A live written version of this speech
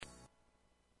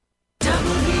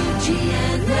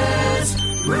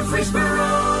WGNS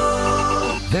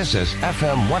Murfreesboro. This is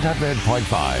FM 100.5,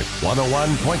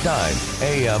 101.9,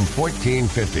 AM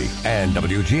 1450, and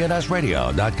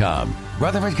WGNSradio.com.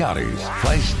 Rutherford County's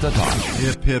place to talk.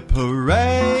 Hip, hip,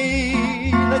 hooray,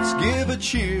 let's give a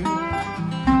cheer.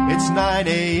 It's 9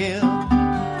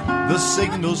 a.m., the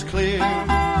signal's clear.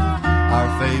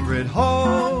 Our favorite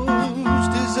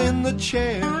host is in the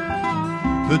chair.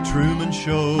 The Truman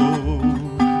Show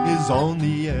is on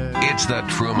the air. It's The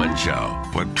Truman Show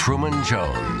with Truman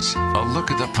Jones. A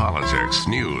look at the politics,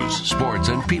 news, sports,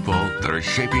 and people that are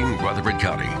shaping Rutherford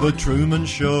County. The Truman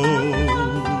Show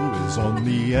is on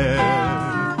the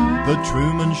air. The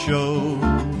Truman Show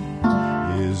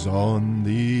is on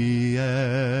the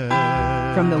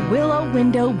air. From the Willow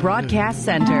Window Broadcast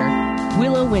Center,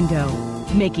 Willow Window,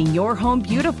 making your home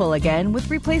beautiful again with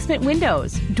replacement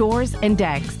windows, doors, and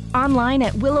decks. Online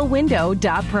at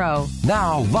willowwindow.pro.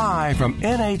 Now live from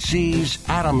NHC's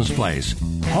Adams Place,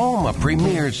 home of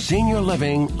premier senior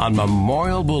living on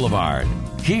Memorial Boulevard.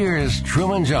 Here's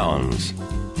Truman Jones.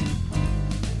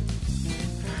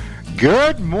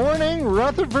 Good morning,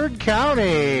 Rutherford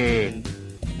County.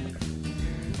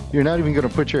 You're not even going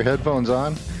to put your headphones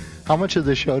on? How much of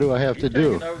the show do I have to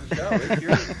do?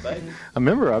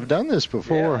 Remember, I've done this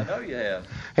before. Yeah, I know you have.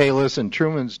 Hey, listen,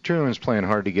 Truman's playing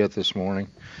hard to get this morning.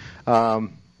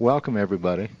 Welcome,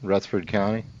 everybody, Rutherford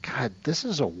County. God, this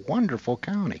is a wonderful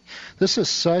county. This is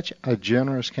such a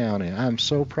generous county. I'm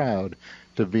so proud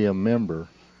to be a member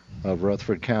of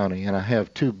Rutherford County, and I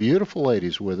have two beautiful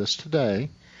ladies with us today,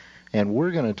 and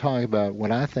we're going to talk about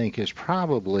what I think is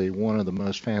probably one of the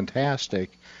most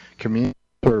fantastic community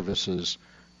services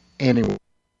anywhere.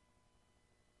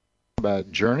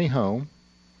 About Journey Home,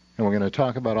 and we're going to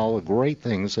talk about all the great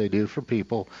things they do for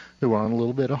people who are on a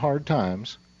little bit of hard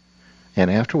times. And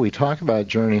after we talk about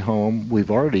Journey Home,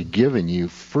 we've already given you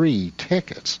free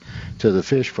tickets to the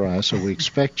fish fry, so we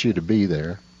expect you to be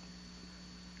there.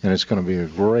 And it's going to be a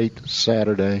great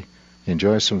Saturday.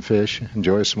 Enjoy some fish,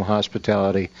 enjoy some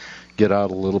hospitality, get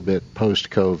out a little bit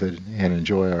post-COVID, and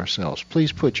enjoy ourselves.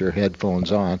 Please put your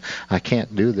headphones on. I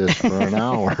can't do this for an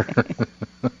hour.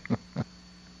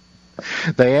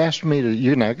 They asked me to,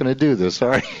 you're not going to do this, all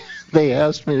right? They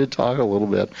asked me to talk a little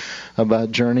bit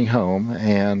about Journey Home,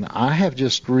 and I have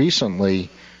just recently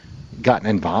gotten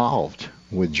involved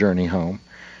with Journey Home.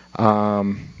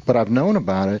 But I've known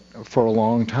about it for a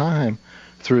long time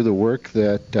through the work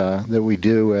that we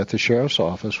do at the Sheriff's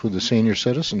Office with the Senior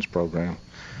Citizens Program.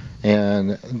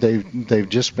 And they've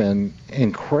just been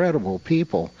incredible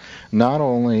people. Not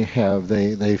only have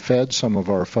they fed some of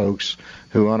our folks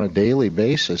who on a daily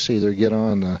basis either get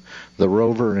on the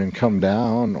rover and come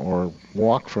down or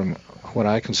walk from what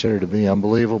I consider to be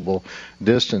unbelievable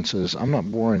distances. I'm not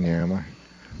boring you, am I?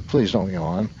 Please don't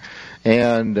yawn.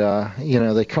 And,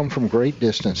 they come from great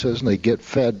distances and they get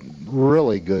fed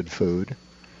really good food.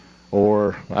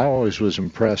 Or I always was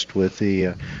impressed with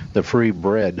the free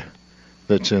bread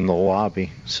that's in the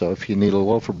lobby. So if you need a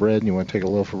loaf of bread and you want to take a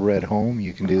loaf of bread home,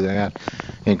 you can do that.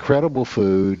 Incredible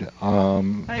food.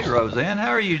 Hey, Roseanne, how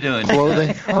are you doing?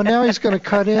 Clothing. Oh, now he's going to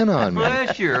cut in on me.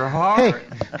 Bless your heart.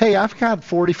 Hey, I've got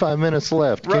 45 minutes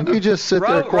left. Can you just sit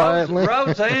there quietly?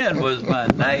 Roseanne was my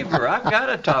neighbor. I've got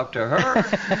to talk to her.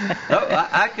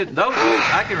 I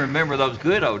can remember those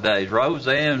good old days.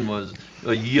 Roseanne was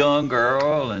a young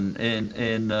girl,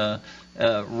 and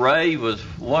Ray was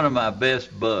one of my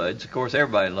best buds. Of course,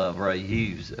 everybody loved Ray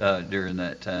Hughes during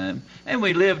that time. And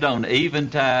we lived on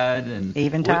Eventide.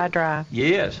 Eventide Drive.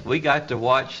 Yes, we got to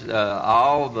watch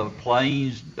all the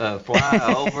planes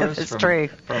fly over us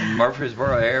from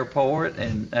Murfreesboro Airport.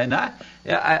 And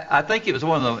I think it was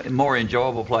one of the more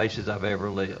enjoyable places I've ever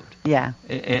lived. Yeah.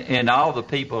 And all the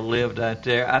people lived out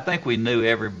there. I think we knew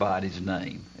everybody's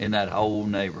name in that whole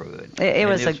neighborhood. It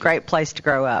was a great place to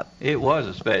grow up. It was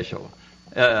a special.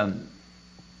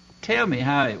 Tell me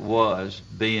how it was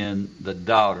being the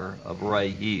daughter of Ray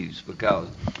Hughes, because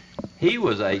he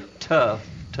was a tough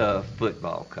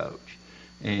football coach,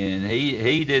 and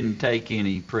he didn't take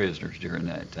any prisoners during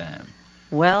that time.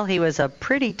 Well, he was a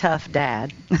pretty tough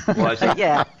dad. Was he?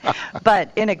 Yeah,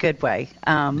 but in a good way.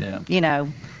 Yeah.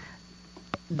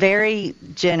 Very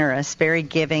generous, very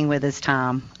giving with his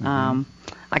time. Mm-hmm.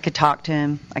 I could talk to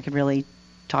him. I could really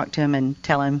talk to him and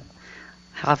tell him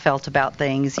how I felt about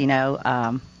things.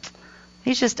 And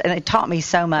it taught me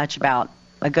so much about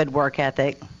a good work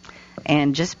ethic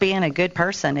and just being a good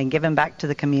person and giving back to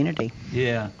the community.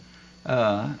 Yeah.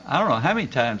 I don't know how many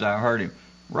times I heard him,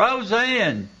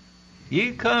 Roseanne,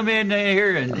 you come in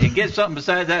here and get something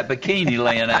besides that bikini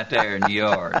laying out there in the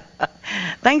yard.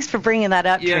 Thanks for bringing that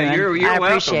up, Truman. Yeah, you're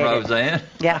welcome, Roseanne.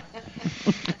 Yeah.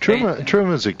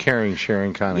 Truman's a caring,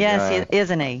 sharing kind of guy. Yes,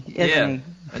 isn't he? Isn't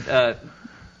he?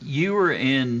 You were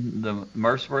in the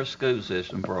Murfreesboro school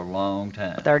system for a long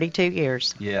time. 32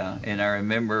 years. Yeah, and I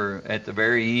remember at the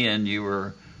very end you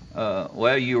were,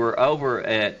 you were over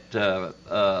at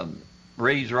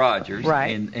Reeves Rogers,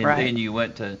 right? And right. then you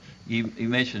went to. You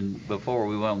mentioned before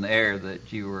we went on the air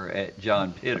that you were at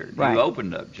John Pittard. Right. You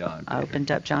opened up John Pittard. I opened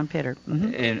up John Pittard.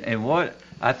 Mm-hmm. And what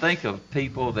I think of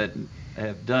people that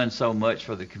have done so much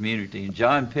for the community, and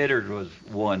John Pittard was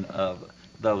one of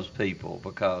those people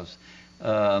because.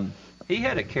 He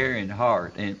had a caring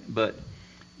heart, but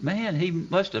man, he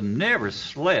must have never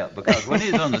slept because when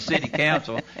he was on the city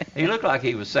council, he looked like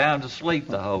he was sound asleep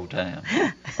the whole time.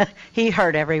 He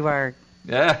heard every word.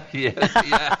 Yeah,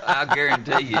 I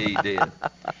guarantee you he did.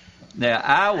 Now,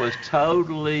 I was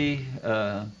totally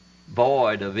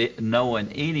void of it,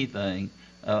 knowing anything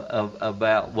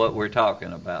about what we're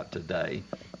talking about today,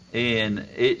 and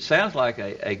it sounds like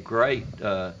a great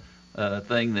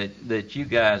thing that you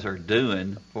guys are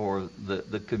doing for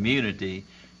the community.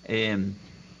 And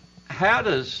how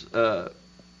does what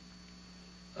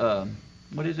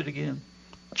is it again?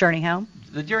 Journey Home.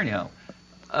 The Journey Home.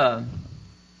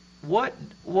 What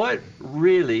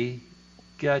really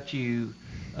got you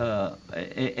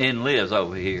and Liz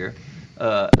over here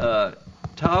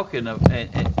talking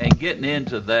and getting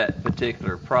into that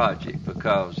particular project?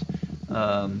 Because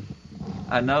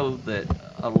I know that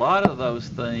a lot of those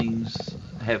things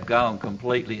have gone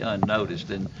completely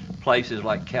unnoticed in places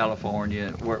like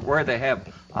California, where they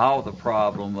have all the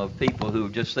problem of people who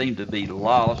just seem to be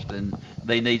lost and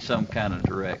they need some kind of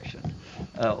direction.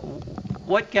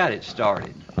 What got it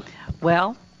started?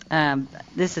 Well,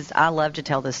 I love to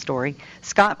tell this story.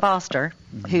 Scott Foster,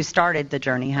 who started the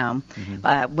Journey Home,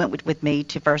 went with me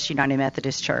to First United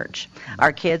Methodist Church.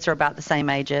 Our kids are about the same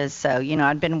ages, so,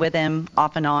 I'd been with him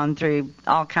off and on through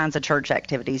all kinds of church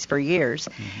activities for years.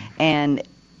 And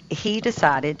he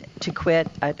decided to quit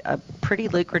a pretty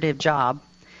lucrative job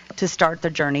to start the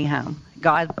Journey Home.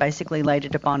 God basically laid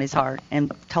it upon his heart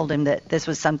and told him that this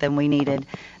was something we needed,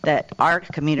 that our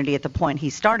community at the point he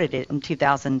started it in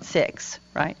 2006,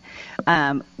 right,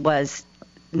 was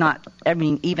not,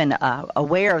 even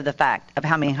aware of the fact of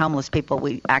how many homeless people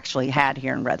we actually had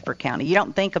here in Rutherford County. You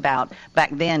don't think about,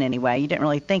 back then anyway, you didn't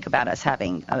really think about us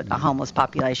having a homeless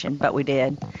population, but we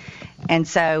did. And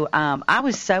so I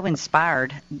was so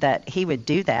inspired that he would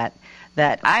do that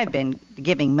I've been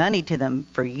giving money to them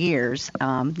for years.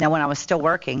 Now, when I was still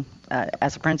working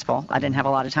as a principal, I didn't have a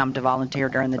lot of time to volunteer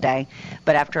during the day.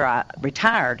 But after I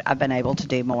retired, I've been able to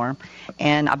do more.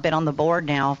 And I've been on the board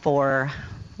now for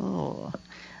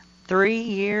 3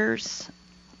 years.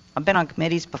 I've been on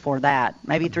committees before that,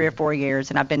 maybe 3 or 4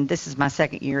 years. And this is my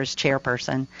second year as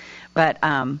chairperson. But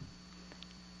I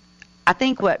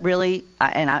think what really,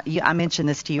 I mentioned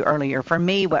this to you earlier, for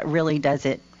me, what really does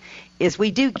it is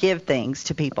we do give things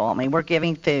to people. We're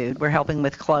giving food, we're helping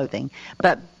with clothing,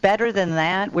 but better than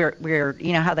that, we're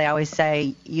how they always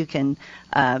say you can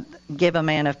give a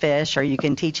man a fish or you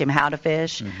can teach him how to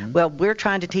fish. Well, we're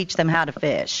trying to teach them how to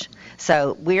fish.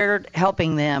 So we're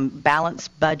helping them balance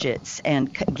budgets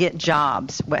and get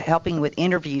jobs, we're helping with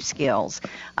interview skills,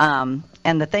 and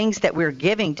the things that we're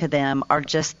giving to them are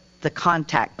just the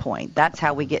contact point. That's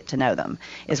how we get to know them,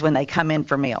 is when they come in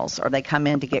for meals or they come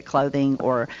in to get clothing,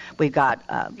 or we've got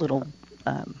little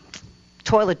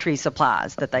toiletry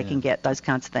supplies that they can get, those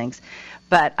kinds of things.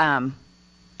 But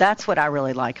that's what I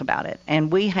really like about it.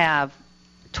 And we have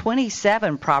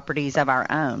 27 properties of our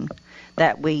own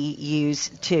that we use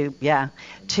to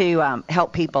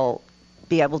help people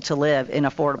be able to live in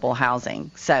affordable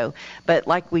housing. So, but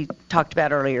like we talked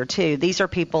about earlier too, these are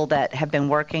people that have been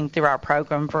working through our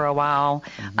program for a while,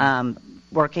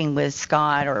 working with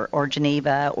Scott or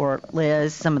Geneva or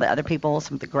Liz, some of the other people,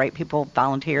 some of the great people,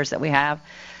 volunteers that we have.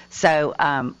 So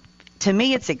to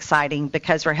me, it's exciting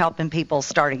because we're helping people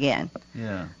start again.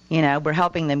 Yeah. We're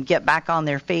helping them get back on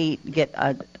their feet, get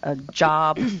a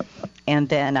job, and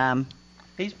then...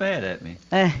 He's mad at me.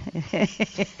 I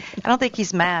don't think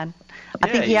he's mad. I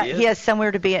think he has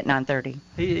somewhere to be at 9:30.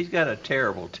 He's got a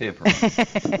terrible temper.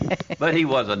 But he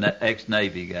was an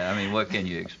ex-Navy guy. What can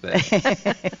you expect?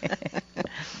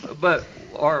 But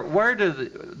where do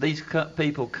these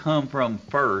people come from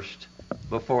first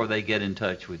before they get in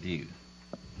touch with you?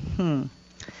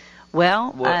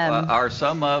 Well, are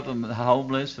some of them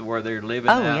homeless where they're living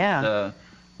out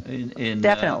in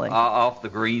definitely off the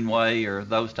Greenway or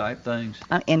those type things?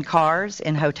 In cars,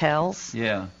 in hotels.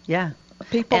 Yeah.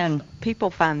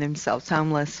 People find themselves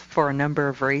homeless for a number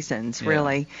of reasons,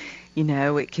 really.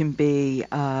 It can be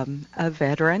a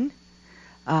veteran,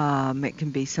 It can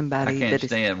be somebody I can't that is.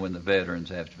 stand when the veterans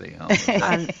have to be home.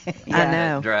 I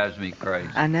know. That drives me crazy.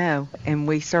 I know, and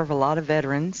we serve a lot of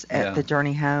veterans at the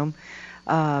Journey Home.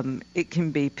 It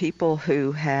can be people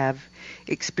who have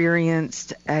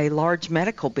experienced a large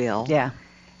medical bill,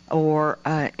 or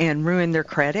and ruin their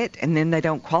credit, and then they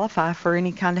don't qualify for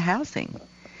any kind of housing.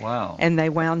 Wow! And they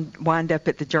wind up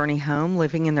at the Journey Home,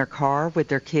 living in their car with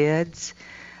their kids.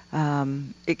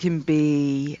 It can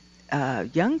be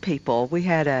young people. We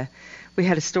had a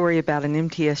story about an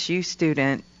MTSU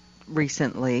student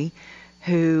recently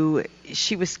who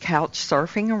she was couch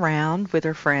surfing around with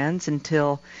her friends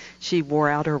until she wore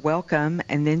out her welcome,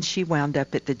 and then she wound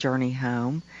up at the Journey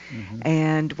Home.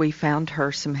 And we found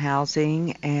her some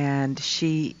housing, and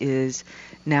she is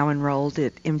now enrolled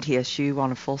at MTSU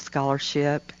on a full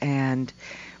scholarship. And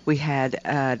we had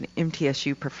an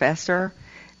MTSU professor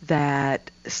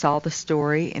that saw the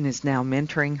story and is now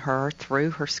mentoring her through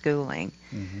her schooling.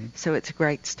 So it's a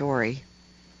great story.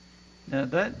 Now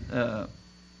that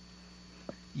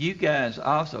you guys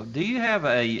also, do you have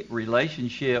a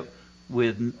relationship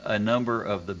with a number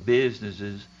of the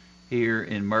businesses here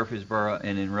in Murfreesboro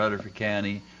and in Rutherford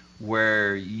County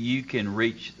where you can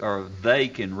reach, or they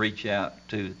can reach out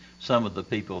to some of the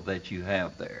people that you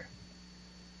have there?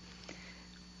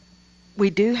 We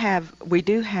do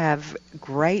have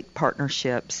great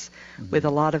partnerships with a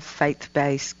lot of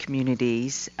faith-based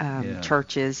communities,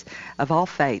 churches of all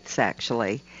faiths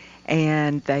actually,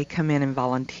 and they come in and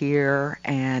volunteer,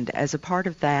 and as a part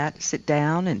of that, sit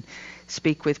down and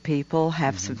speak with people,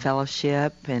 have some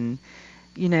fellowship, and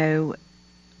you know,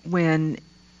 when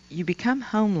you become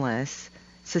homeless,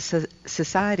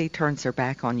 society turns their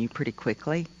back on you pretty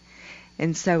quickly.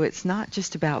 And so it's not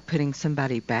just about putting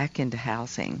somebody back into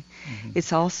housing.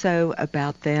 It's also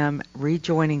about them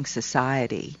rejoining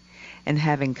society and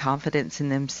having confidence in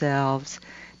themselves,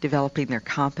 developing their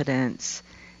competence,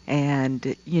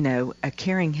 and, you know, a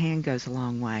caring hand goes a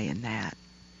long way in that.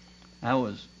 I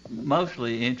was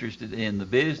mostly interested in the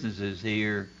businesses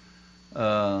here.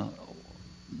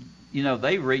 You know,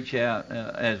 they reach out,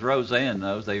 as Roseanne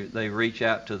knows, they reach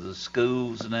out to the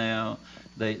schools now.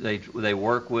 They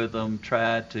work with them,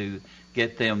 try to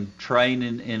get them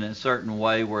training in a certain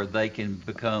way where they can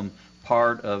become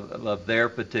part of their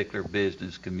particular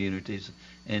business communities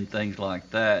and things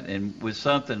like that. And with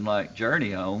something like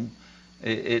Journey Home,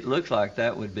 it looks like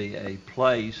that would be a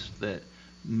place that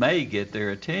may get their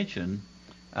attention.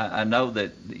 I know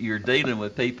that you're dealing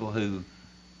with people who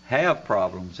have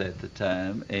problems at the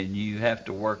time, and you have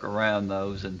to work around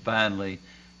those. And finally,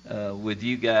 with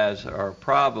you guys, are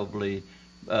probably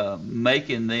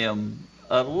making them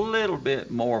a little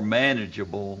bit more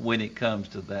manageable when it comes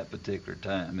to that particular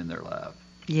time in their life.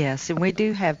 Yes, and we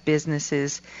do have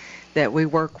businesses that we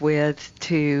work with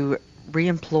to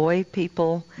reemploy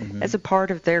people as a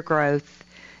part of their growth,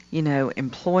 you know,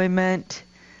 employment,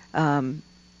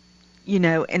 you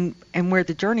know, and where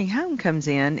the Journey Home comes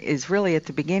in is really at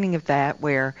the beginning of that,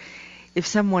 where if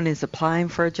someone is applying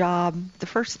for a job, the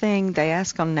first thing they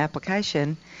ask on an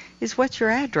application is, what's your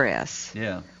address?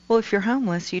 Yeah. Well, if you're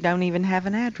homeless, you don't even have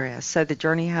an address. So the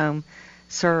Journey Home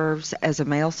serves as a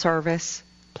mail service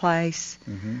place,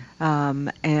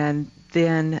 and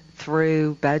then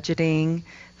through budgeting,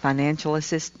 financial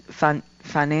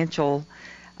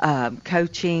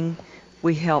coaching,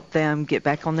 we help them get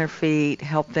back on their feet,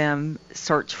 help them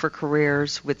search for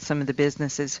careers with some of the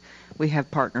businesses we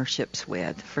have partnerships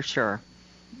with, for sure.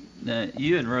 Now,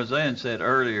 you and Roseanne said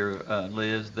earlier,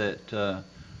 Liz, that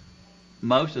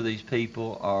most of these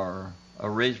people are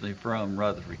originally from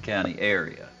Rutherford County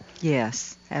area.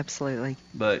 Yes, absolutely.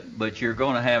 But you're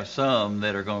going to have some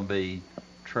that are going to be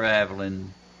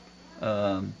traveling.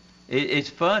 It's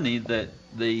funny that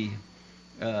the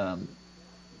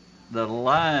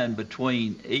line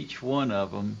between each one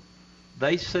of them,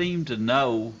 they seem to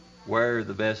know where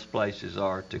the best places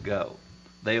are to go.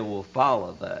 They will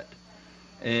follow that.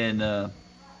 And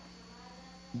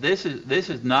this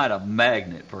is not a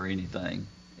magnet for anything,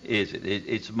 is it?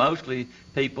 It's mostly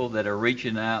people that are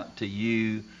reaching out to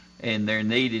you and they're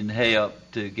needing help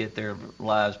to get their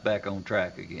lives back on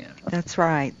track again. That's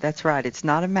right. That's right. It's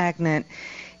not a magnet.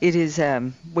 It is.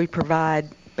 We provide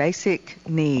basic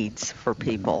needs for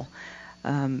people.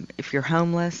 If you're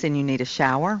homeless and you need a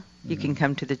shower, you can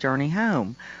come to the Journey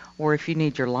Home. Or if you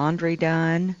need your laundry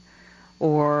done,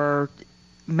 or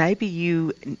maybe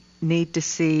you need to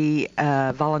see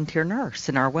a volunteer nurse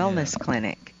in our wellness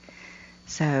clinic.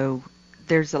 So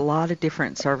there's a lot of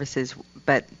different services,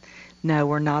 but no,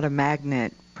 we're not a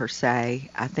magnet per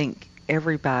se. I think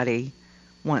everybody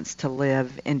wants to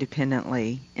live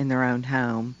independently in their own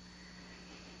home.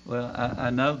 Well, I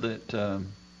know that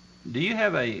do you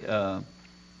have any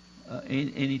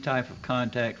type of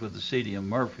contact with the city of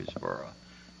Murfreesboro?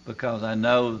 Because I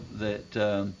know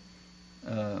that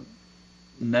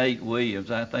Nate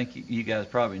Williams, I think you guys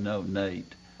probably know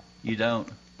Nate. You don't?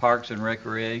 Parks and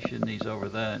Recreation, he's over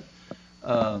that.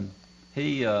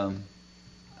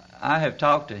 I have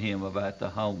talked to him about the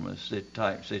homeless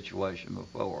type situation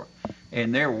before,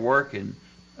 and they're working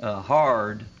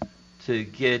hard to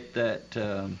get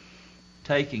that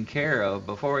taken care of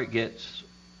before it gets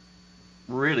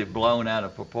really blown out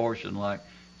of proportion like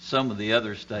some of the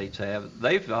other states have.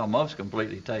 They've almost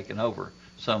completely taken over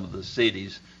some of the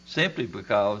cities simply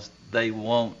because they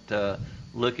won't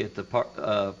look at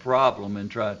the problem and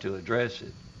try to address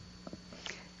it.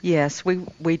 Yes,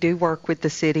 we do work with the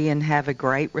city and have a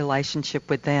great relationship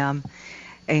with them.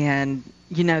 And,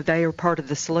 you know, they are part of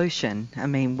the solution. I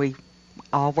mean, we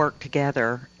all work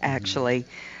together, actually.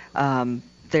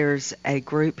 There's a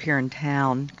group here in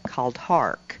town called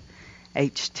HARK,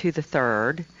 H to the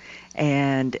third,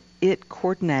 and it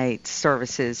coordinates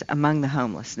services among the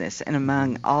homelessness and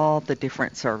among all the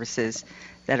different services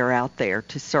that are out there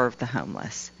to serve the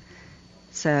homeless.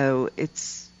 So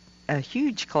it's a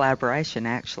huge collaboration,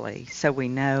 actually, so we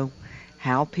know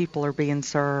how people are being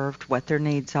served, what their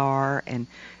needs are, and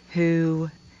who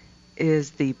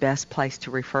is the best place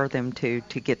to refer them to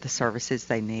get the services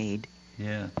they need.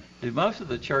 Yeah. Do most of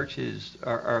the churches,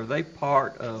 are they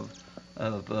part of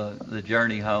the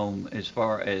Journey Home as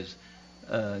far as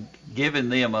giving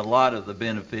them a lot of the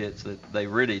benefits that they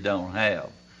really don't have?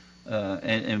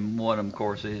 And one of them, of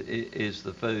course, is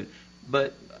the food.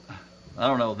 But I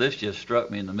don't know, this just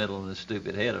struck me in the middle of this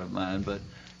stupid head of mine, but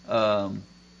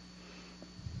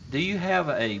do you have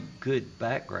a good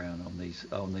background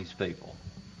on these people?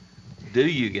 Do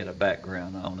you get a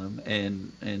background on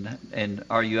them, and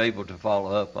are you able to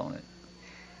follow up on it?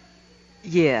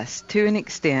 Yes, to an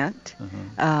extent.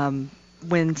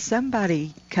 When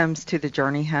somebody comes to the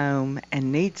Journey Home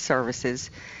and needs services,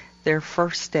 their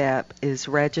first step is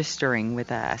registering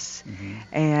with us.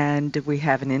 And we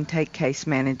have an intake case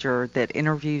manager that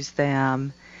interviews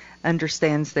them,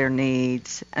 understands their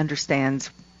needs, understands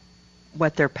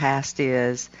what their past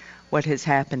is, what has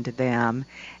happened to them,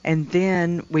 and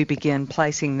then we begin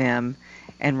placing them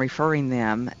and referring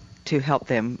them to help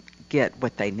them get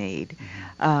what they need.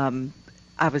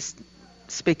 I was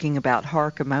speaking about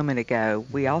HARK a moment ago.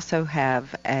 We also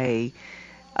have a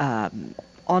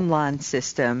online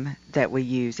system that we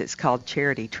use. It's called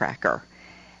Charity Tracker.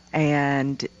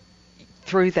 And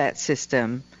through that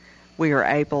system, we are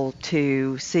able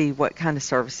to see what kind of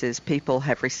services people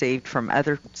have received from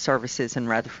other services in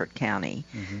Rutherford County.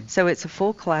 So it's a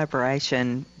full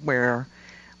collaboration where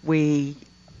we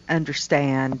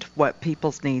understand what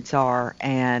people's needs are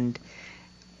and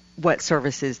what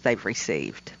services they've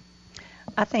received.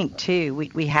 I think, too,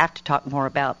 we have to talk more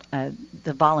about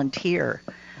the volunteer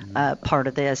part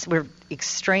of this. We're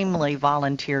extremely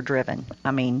volunteer-driven.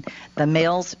 I mean, the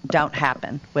meals don't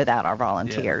happen without our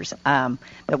volunteers.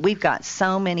 But we've got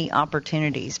so many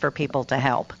opportunities for people to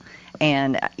help.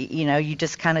 And, you know, you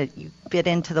just kind of fit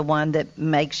into the one that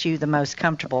makes you the most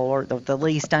comfortable or the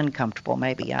least uncomfortable,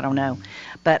 maybe. I don't know.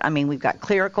 But, I mean, we've got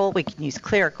clerical. We can use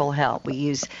clerical help. We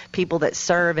use people that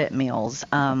serve at meals.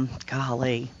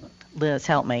 Golly, Liz,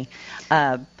 help me.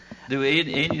 Do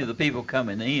any of the people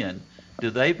coming in, do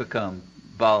they become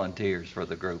volunteers for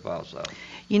the group also?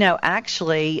 You know,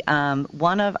 actually,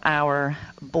 one of our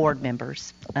board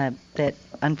members that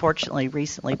unfortunately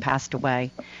recently passed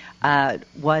away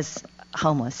was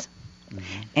homeless.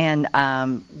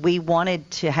 And we wanted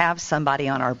to have somebody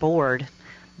on our board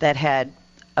that had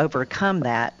overcome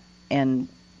that and,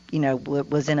 you know,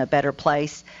 was in a better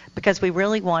place because we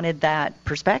really wanted that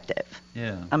perspective.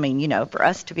 I mean, you know, for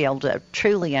us to be able to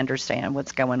truly understand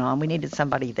what's going on, we needed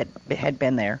somebody that had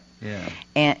been there.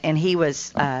 And he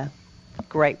was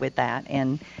great with that.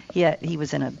 And he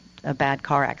was in a bad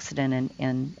car accident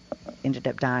and ended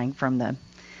up dying from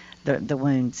the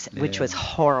wounds, which was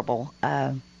horrible.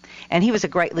 And he was a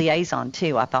great liaison,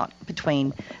 too, I thought,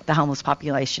 between the homeless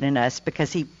population and us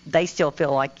because they still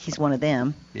feel like he's one of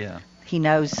them. He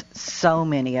knows so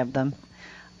many of them.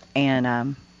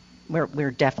 And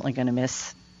we're definitely going to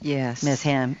miss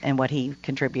him and what he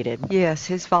contributed. Yes,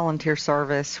 his volunteer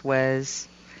service was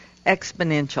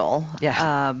exponential.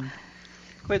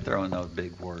 Quit throwing those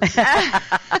big words.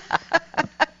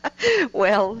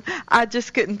 Well, I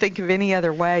just couldn't think of any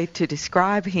other way to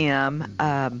describe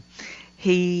him.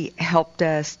 He helped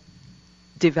us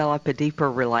develop a deeper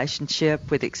relationship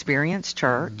with Experience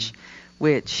Church,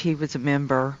 which he was a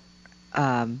member.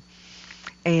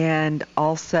 And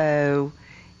also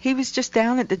he was just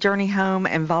down at the Journey Home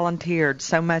and volunteered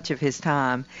so much of his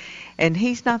time. And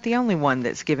he's not the only one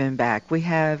that's given back. We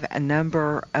have a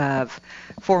number of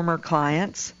former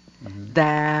clients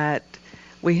that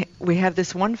we have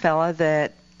this one fella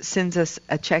that sends us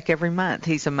a check every month.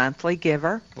 He's a monthly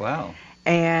giver. Wow.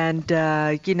 And,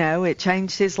 it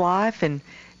changed his life, and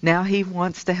now he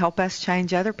wants to help us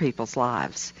change other people's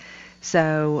lives.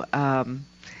 So,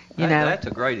 that's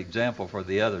a great example for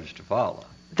the others to follow.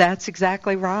 That's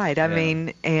exactly right. I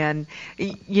mean, and,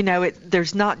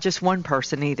 there's not just one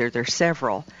person either. There's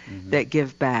several that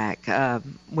give back.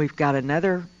 We've got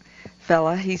another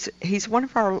fella. He's one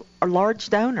of our large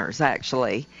donors,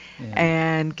 actually,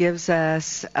 and gives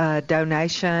us a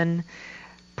donation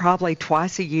probably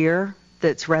twice a year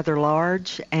that's rather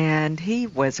large, and he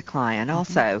was a client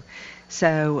also.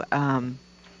 So,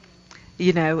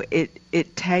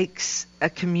 it takes a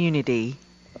community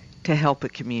to help a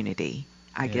community,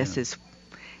 I guess is.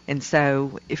 And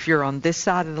so if you're on this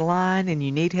side of the line and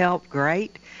you need help,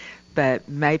 great. But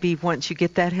maybe once you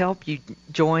get that help, you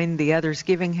join the others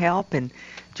giving help and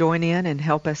join in and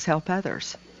help us help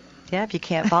others. Yeah, if you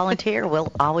can't volunteer,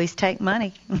 we'll always take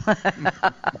money.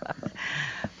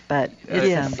 But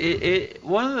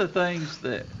one of the things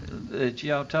that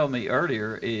y'all told me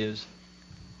earlier is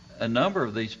a number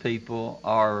of these people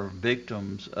are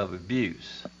victims of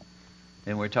abuse,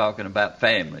 and we're talking about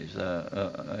families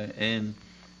and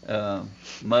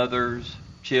mothers,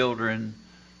 children.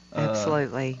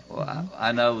 Absolutely.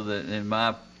 I know that in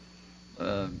my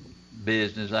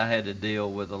business, I had to deal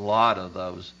with a lot of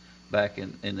those back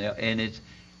in there, and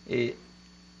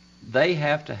they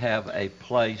have to have a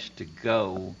place to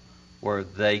go where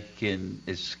they can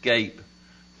escape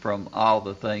from all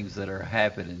the things that are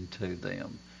happening to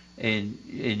them. And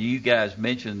you guys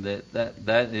mentioned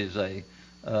that is a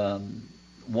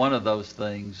one of those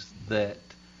things that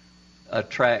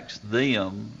attracts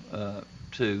them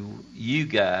to you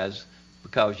guys,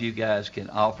 because you guys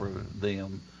can offer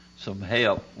them some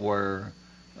help where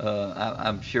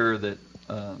I'm sure that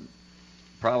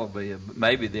probably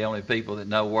maybe the only people that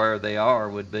know where they are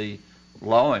would be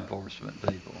law enforcement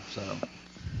people. So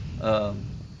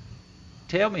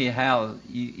tell me how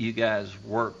you guys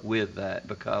work with that,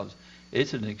 because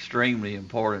it's an extremely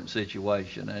important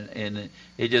situation, and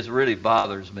it just really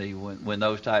bothers me when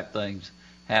those type things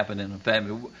happen in a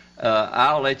family.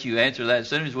 I'll let you answer that as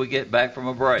soon as we get back from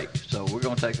a break. So we're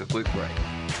going to take a quick break.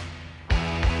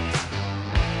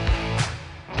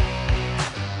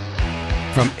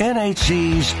 From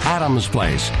NHC's Adams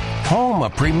Place, home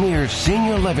of premier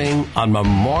senior living on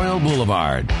Memorial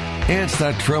Boulevard, it's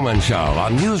The Truman Show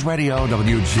on News Radio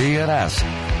WGNS,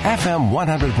 FM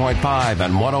 100.5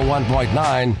 and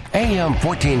 101.9, AM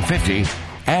 1450,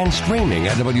 and streaming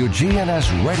at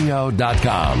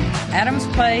WGNSradio.com. Adams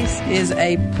Place is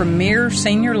a premier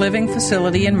senior living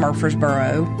facility in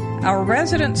Murfreesboro. Our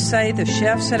residents say the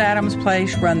chefs at Adams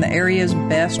Place run the area's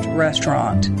best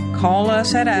restaurant. Call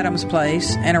us at Adams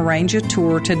Place and arrange a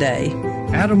tour today.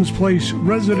 Adams Place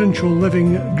Residential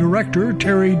Living Director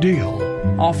Terry Deal.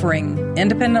 Offering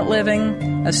independent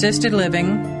living, assisted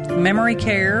living, memory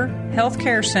care, health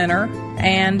care center,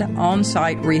 and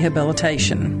on-site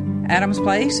rehabilitation. Adams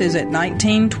Place is at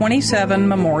 1927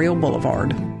 Memorial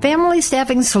Boulevard. Family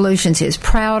Staffing Solutions is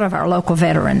proud of our local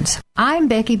veterans. I'm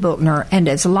Becky Bookner, and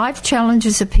as life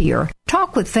challenges appear,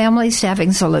 talk with Family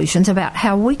Staffing Solutions about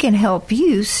how we can help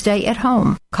you stay at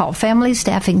home. Call Family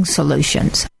Staffing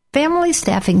Solutions. Family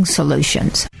Staffing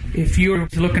Solutions. If you're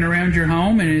looking around your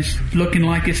home and it's looking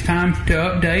like it's time to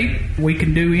update, we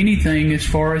can do anything as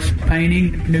far as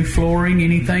painting, new flooring,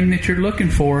 anything that you're looking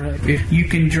for. If you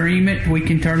can dream it, we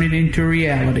can turn it into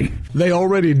reality. They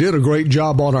already did a great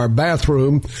job on our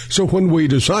bathroom, so when we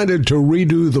decided to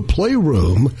redo the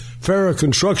playroom, Farrah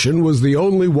Construction was the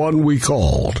only one we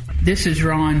called. This is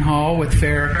Ron Hall with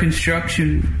Farrah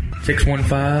Construction.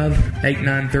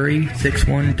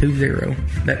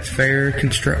 615-893-6120. That's Fair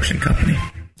Construction Company.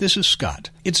 This is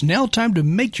Scott. It's now time to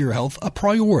make your health a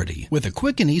priority with a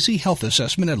quick and easy health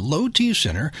assessment at Low T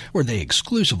Center, where they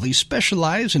exclusively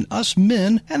specialize in us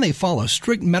men, and they follow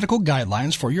strict medical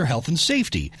guidelines for your health and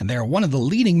safety. And they are one of the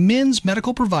leading men's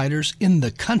medical providers in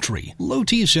the country. Low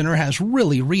T Center has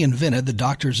really reinvented the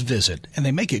doctor's visit, and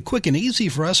they make it quick and easy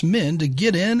for us men to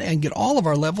get in and get all of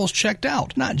our levels checked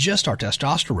out, not just our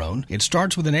testosterone. It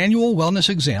starts with an annual wellness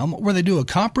exam where they do a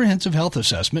comprehensive health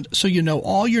assessment so you know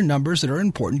all your numbers that are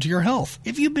important to your health.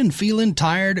 If you've been feeling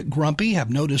tired, grumpy, have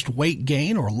noticed weight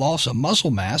gain or loss of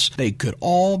muscle mass, they could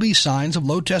all be signs of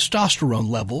low testosterone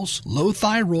levels, low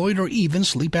thyroid, or even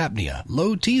sleep apnea.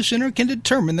 Low T Center can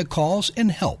determine the cause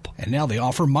and help. And now they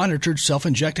offer monitored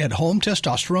self-inject at-home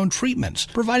testosterone treatments,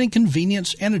 providing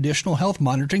convenience and additional health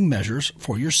monitoring measures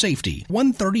for your safety.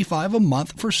 $135 a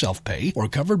month for self-pay or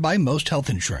covered by most health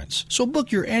insurance. So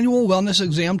book your annual wellness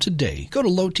exam today. Go to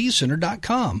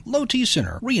lowtcenter.com. Low T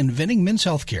Center, reinventing men's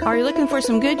healthcare. Are you looking for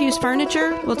some good used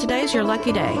furniture? Well, today's your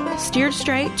lucky day. Steered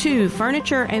Straight 2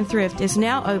 Furniture and Thrift is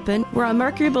now open. We're on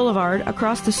Mercury Boulevard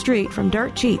across the street from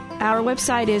Dirt Cheap. Our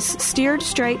website is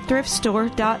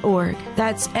steeredstraightthriftstore.org.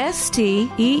 That's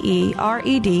STEERED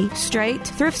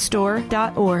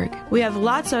straightthriftstore.org. We have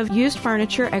lots of used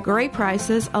furniture at great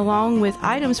prices along with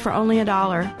items for only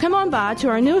 $1. Come on by to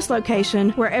our newest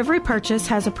location where every purchase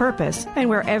has a purpose and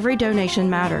where every donation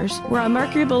matters. We're on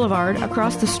Mercury Boulevard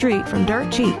across the street from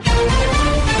Dirt Cheap.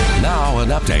 Now an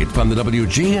update from the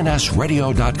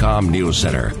WGNSradio.com News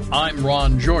Center. I'm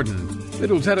Ron Jordan.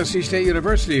 Middle Tennessee State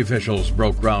University officials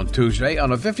broke ground Tuesday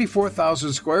on a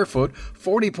 54,000 square foot,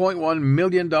 $40.1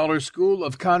 million school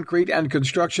of concrete and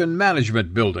construction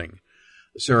management building.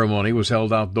 The ceremony was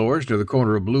held outdoors near the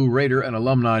corner of Blue Raider and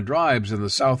Alumni Drives in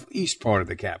the southeast part of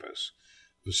the campus.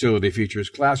 The facility features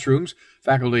classrooms,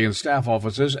 faculty and staff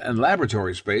offices, and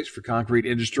laboratory space for concrete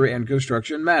industry and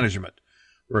construction management.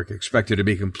 Work expected to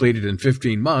be completed in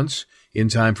 15 months, in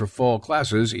time for fall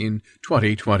classes in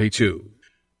 2022.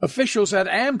 Officials at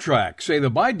Amtrak say the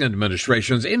Biden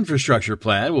administration's infrastructure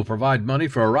plan will provide money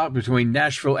for a route between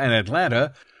Nashville and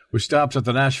Atlanta, with stops at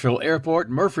the Nashville Airport,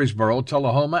 Murfreesboro,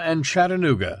 Tullahoma, and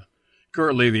Chattanooga.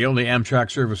 Currently, the only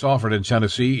Amtrak service offered in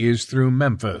Tennessee is through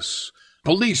Memphis.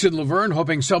 Police in Laverne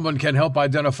hoping someone can help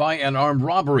identify an armed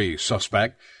robbery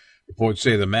suspect. Reports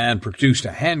say the man produced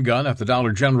a handgun at the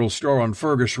Dollar General store on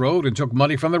Fergus Road and took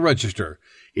money from the register.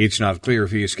 It's not clear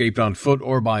if he escaped on foot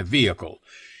or by vehicle.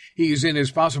 He's in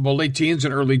his possible late teens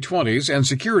and early 20s, and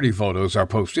security photos are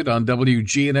posted on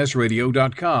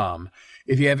WGNSradio.com.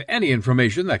 If you have any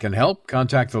information that can help,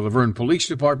 contact the Laverne Police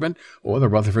Department or the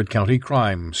Rutherford County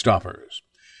Crime Stoppers.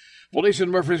 Police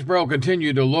in Murfreesboro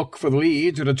continue to look for the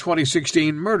leads in a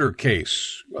 2016 murder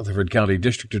case. Rutherford County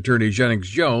District Attorney Jennings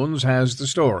Jones has the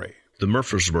story. The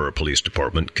Murfreesboro Police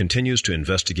Department continues to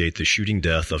investigate the shooting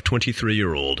death of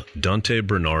 23-year-old Dante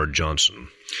Bernard Johnson.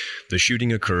 The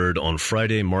shooting occurred on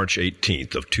Friday, March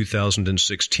 18th of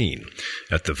 2016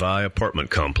 at the Vi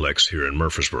apartment complex here in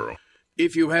Murfreesboro.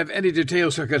 If you have any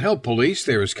details that could help police,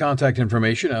 there is contact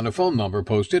information and a phone number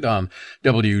posted on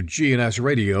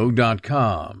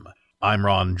WGNSradio.com. I'm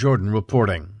Ron Jordan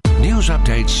reporting. News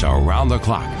updates around the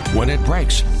clock, when it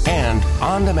breaks, and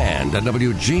on demand at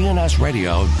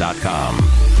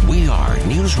WGNSradio.com. We are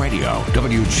News Radio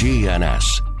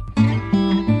WGNS.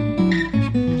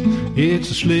 It's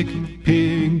a Slick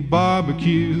Pig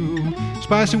barbecue,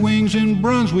 spicy wings and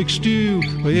Brunswick stew,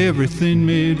 everything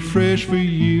made fresh for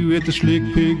you at the Slick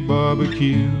Pig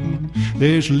barbecue.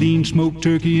 There's lean smoked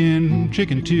turkey and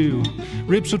chicken too,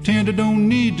 ribs so tender don't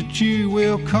need to chew.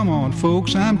 Well, come on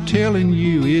folks, I'm telling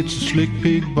you, it's a Slick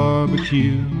Pig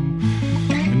barbecue.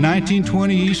 In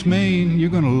 1920 East Main, you're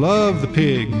gonna love the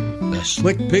pig. The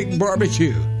Slick Pig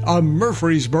Barbecue, a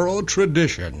Murfreesboro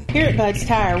tradition. Here at Bud's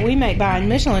Tire, we make buying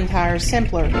Michelin tires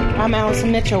simpler. I'm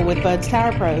Allison Mitchell with Bud's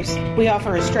Tire Pros. We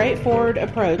offer a straightforward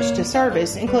approach to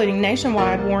service, including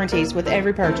nationwide warranties with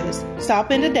every purchase.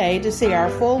 Stop in today to see our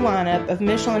full lineup of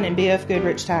Michelin and BF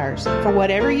Goodrich tires. For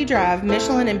whatever you drive,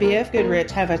 Michelin and BF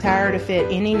Goodrich have a tire to fit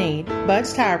any need.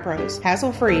 Bud's Tire Pros,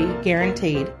 hassle-free,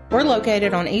 guaranteed. We're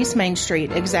located on East Main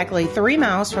Street, exactly 3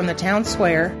 miles from the town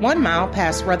square, 1 mile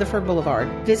past Rutherford Boulevard.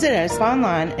 Visit us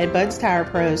online at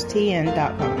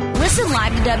budstireprostn.com. Listen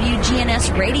live to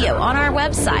WGNS Radio on our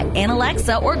website and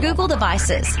Alexa or Google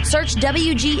devices. Search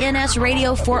WGNS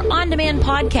Radio for on-demand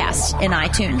podcasts in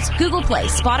iTunes, Google Play,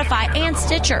 Spotify, and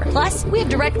Stitcher. Plus, we have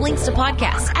direct links to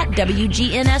podcasts at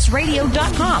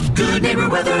WGNSradio.com. Good neighbor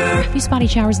weather. A few spotty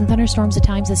showers and thunderstorms at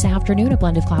times this afternoon. A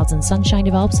blend of clouds and sunshine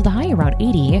develops with a high around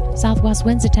 80. Southwest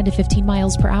winds at 10 to 15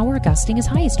 miles per hour, gusting as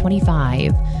high as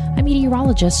 25. I'm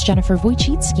meteorologist Jennifer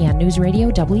Wojcicki on News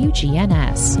Radio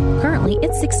WGNS. Currently,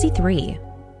 it's 63.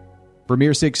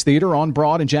 Premier Six Theater on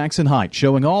Broad and Jackson Heights,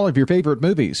 showing all of your favorite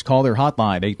movies. Call their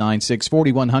hotline,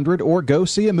 896-4100, or go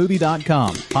see a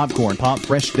movie.com. Popcorn Pop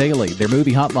Fresh Daily, their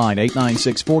movie hotline,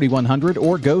 896-4100,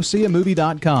 or go see a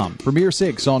movie.com. Premier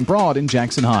Six on Broad and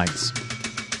Jackson Heights.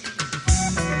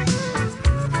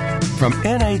 From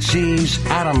NHC's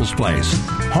Adams Place,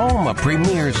 home of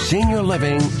premier senior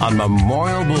living on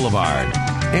Memorial Boulevard.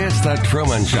 It's The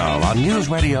Truman Show on News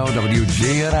Radio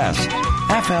WGNS.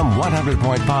 FM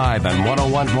 100.5 and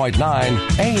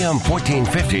 101.9, AM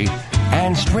 1450,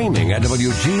 and streaming at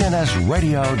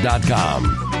WGNSradio.com.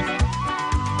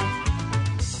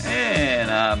 And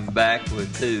I'm back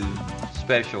with two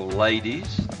special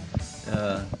ladies,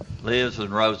 Liz and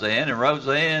Roseanne. And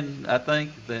Roseanne, I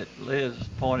think that Liz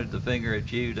pointed the finger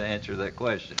at you to answer that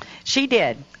question. She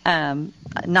did.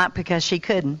 Not because she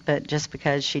couldn't, but just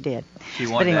because she did. She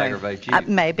wanted to aggravate you.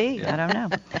 Maybe. Yeah. I don't know.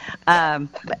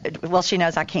 Well, she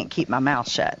knows I can't keep my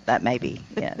mouth shut. That may be.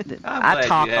 Yeah. I'm glad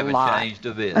talk you haven't a lot. changed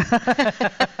a bit.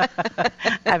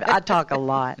 I talk a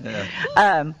lot.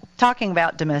 Yeah. Talking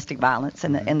about domestic violence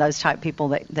and those type of people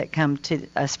that come to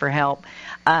us for help.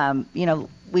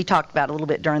 We talked about a little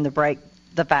bit during the break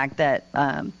the fact that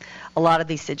a lot of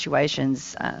these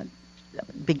situations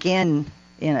begin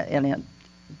in a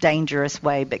dangerous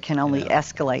way, but can only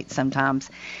escalate sometimes.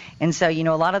 And so,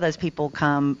 a lot of those people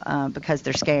come because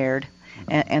they're scared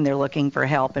and they're looking for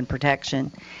help and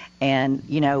protection. And,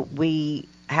 we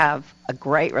have a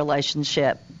great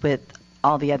relationship with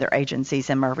all the other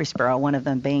agencies in Murfreesboro, one of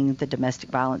them being the Domestic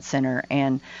Violence Center.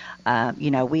 And,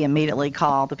 we immediately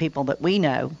call the people that we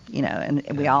know,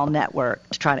 and we all network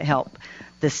to try to help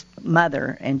this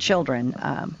mother and children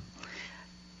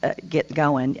get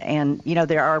going. And,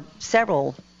 there are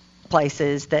several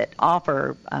places that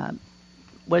offer,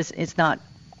 which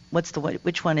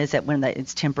one is it when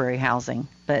it's temporary housing?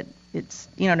 But it's,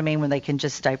 when they can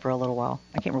just stay for a little while.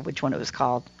 I can't remember which one it was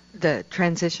called. The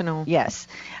transitional? Yes.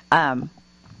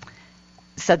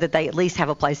 So that they at least have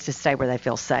a place to stay where they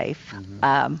feel safe.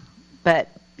 Mm-hmm. But,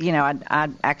 I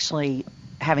actually,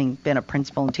 having been a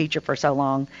principal and teacher for so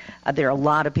long, there are a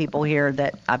lot of people here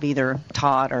that I've either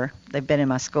taught or they've been in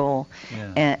my school.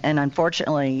 Yeah. And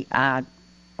unfortunately, I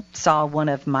saw one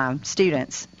of my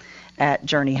students at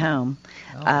Journey Home.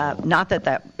 Not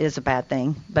that is a bad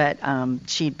thing, but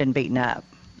she'd been beaten up.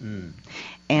 Mm.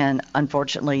 And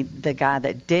unfortunately, the guy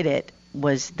that did it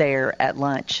was there at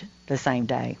lunch the same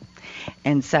day.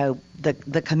 And so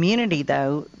the community,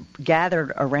 though,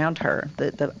 gathered around her,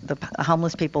 the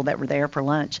homeless people that were there for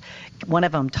lunch. One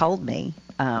of them told me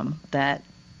that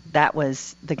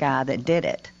was the guy that did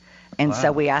it. And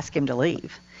so we asked him to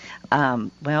leave. I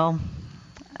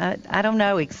don't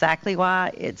know exactly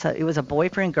why. It was a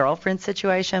boyfriend-girlfriend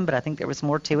situation, but I think there was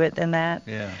more to it than that.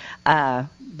 Yeah.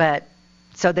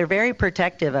 So they're very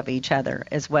protective of each other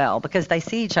as well because they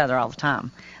see each other all the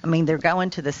time. I mean, they're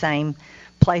going to the same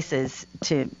places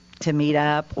to meet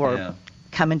up or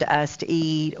coming to us to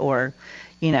eat or,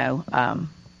 and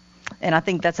I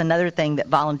think that's another thing that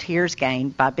volunteers gain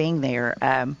by being there.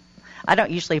 I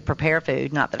don't usually prepare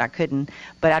food, not that I couldn't,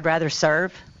 but I'd rather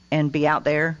serve and be out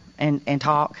there and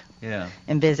talk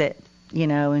and visit,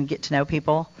 and get to know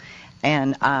people.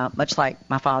 And much like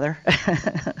my father.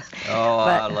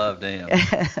 I loved him.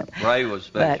 Ray was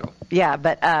special.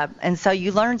 And so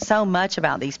you learn so much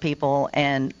about these people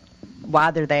and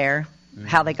why they're there,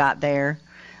 how they got there,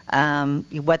 and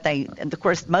of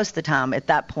course, most of the time at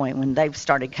that point when they've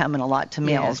started coming a lot to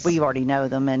meals, we already know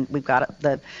them and we've got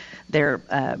their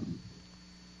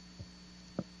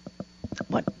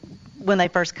when they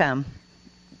first come.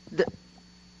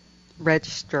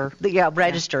 Registered,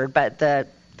 but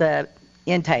the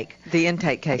intake. The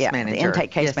intake case manager. The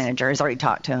intake case manager has already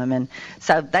talked to him, and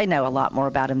so they know a lot more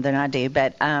about him than I do.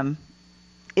 But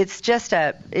it's just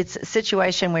it's a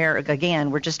situation where,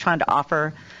 again, we're just trying to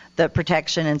offer the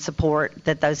protection and support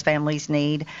that those families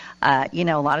need. A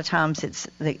lot of times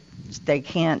they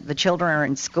can't. The children are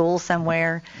in school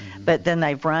somewhere, but then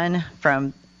they've run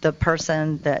from the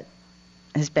person that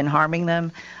has been harming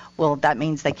them. Well, that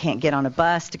means they can't get on a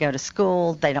bus to go to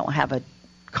school. They don't have a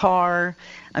car.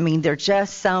 I mean, there are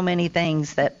just so many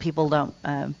things that people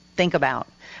don't think about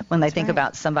when they think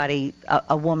about somebody,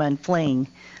 a woman fleeing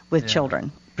with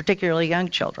children, particularly young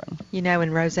children.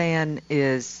 And Roseanne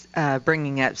is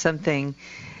bringing up something,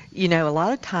 a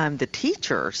lot of time the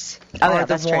teachers are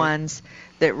the ones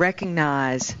that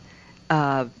recognize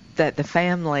that the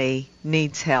family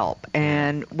needs help.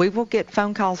 And we will get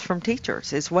phone calls from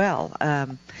teachers as well.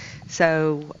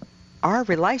 So our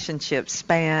relationships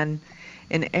span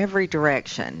in every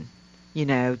direction,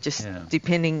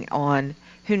 depending on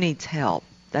who needs help.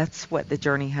 That's what the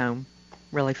Journey Home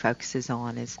really focuses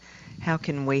on, is how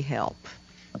can we help?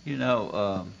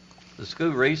 The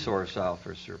School Resource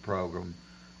Officer program,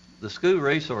 the school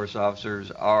resource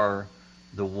officers are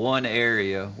the one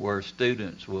area where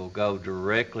students will go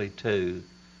directly to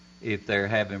if they're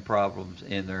having problems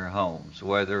in their homes,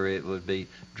 whether it would be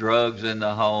drugs in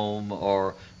the home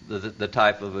or the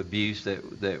type of abuse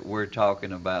that we're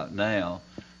talking about now.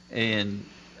 And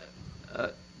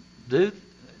do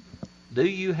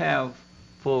you have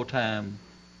full-time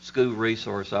school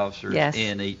resource officers Yes.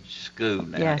 in each school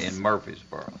now Yes. in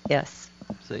Murfreesboro. Yes.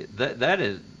 See, that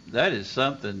is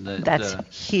something that That's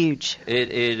huge.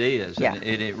 It is, Yeah. and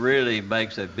it really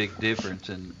makes a big difference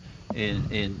in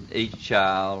each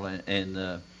child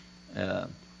and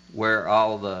where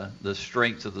all the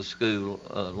strength of the school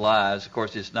lies. Of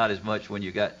course, it's not as much when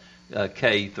you got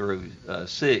K through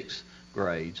 6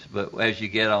 grades, but as you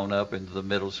get on up into the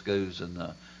middle schools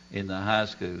and in the high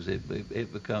schools,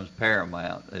 it becomes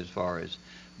paramount as far as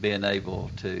being able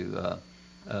to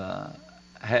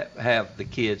have the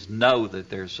kids know that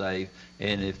they're safe,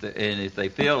 and if they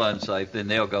feel unsafe, then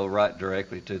they'll go right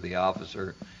directly to the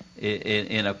officer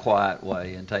in a quiet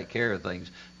way and take care of things.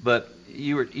 But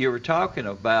you were talking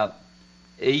about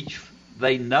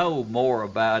they know more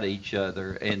about each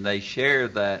other and they share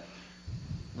that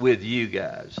with you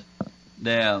guys.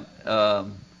 Now,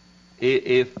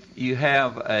 if you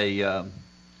have a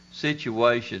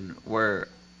situation where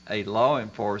a law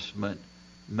enforcement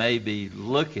may be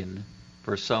looking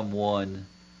for someone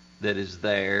that is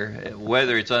there,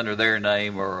 whether it's under their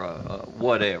name or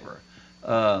whatever,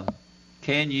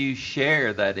 can you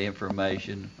share that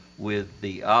information with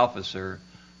the officer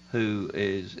who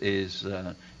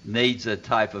needs a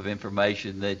type of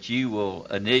information that you will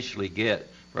initially get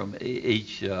from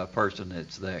each person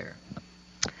that's there?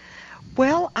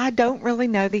 Well, I don't really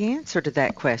know the answer to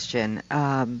that question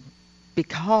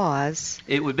because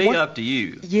it would be up to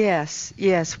you. Yes.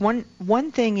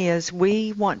 One thing is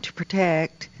we want to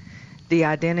protect the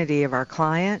identity of our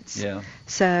clients. Yeah.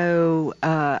 So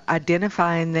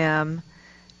identifying them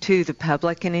to the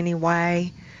public in any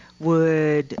way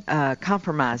would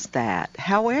compromise that.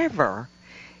 However,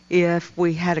 if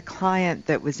we had a client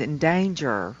that was in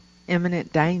danger,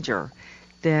 imminent danger,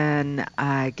 then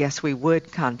I guess we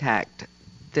would contact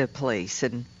the police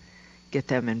and get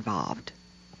them involved.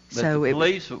 But so the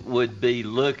police would be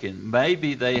looking.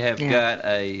 Maybe they have got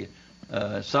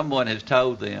someone has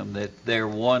told them that they're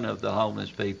one of the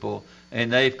homeless people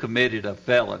and they've committed a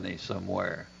felony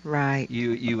somewhere. Right.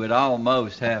 You would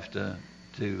almost have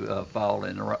to fall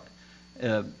in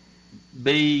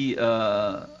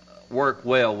the work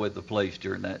well with the police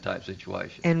during that type of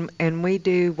situation. And we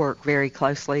do work very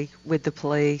closely with the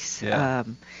police,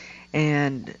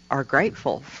 and are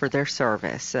grateful for their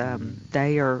service.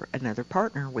 They are another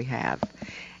partner we have,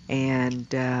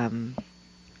 and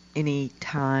any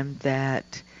time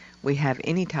that we have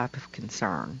any type of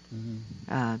concern,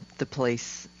 the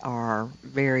police are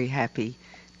very happy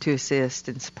to assist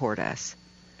and support us.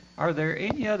 Are there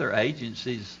any other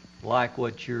agencies like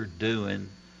what you're doing,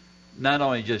 not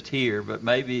only just here, but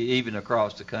maybe even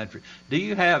across the country? Do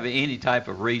you have any type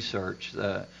of research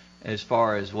as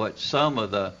far as what some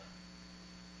of the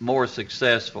more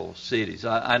successful cities?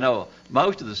 I know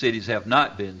most of the cities have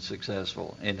not been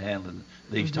successful in handling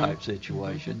these type of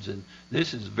situations, and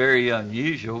this is very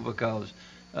unusual because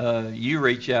you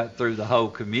reach out through the whole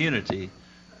community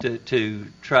to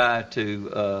try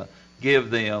to give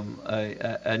them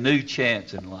a new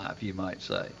chance in life, you might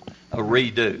say, a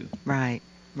redo. Right.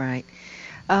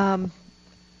 I'm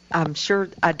sure,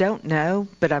 I don't know,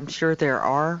 but I'm sure there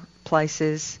are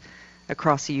places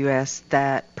across the U.S.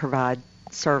 that provide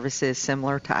services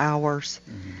similar to ours.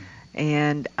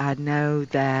 And I know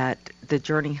that the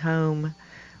Journey Home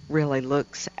really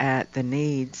looks at the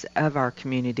needs of our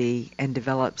community and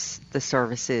develops the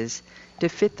services to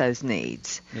fit those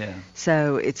needs. Yeah.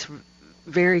 So it's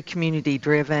very community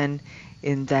driven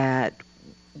in that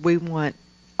we want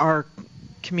our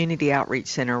community outreach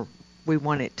center, we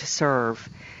want it to serve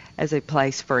as a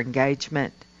place for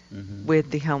engagement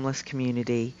with the homeless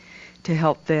community, to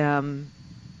help them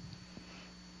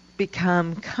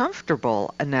become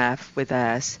comfortable enough with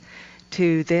us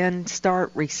to then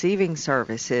start receiving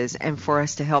services, and for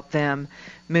us to help them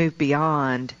move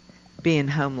beyond being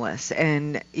homeless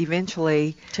and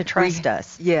eventually to trust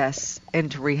us. Yes,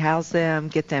 and to rehouse them,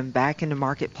 get them back into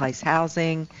marketplace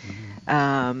housing,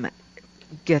 help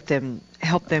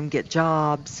them get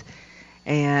jobs,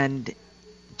 and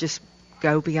just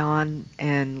go beyond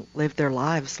and live their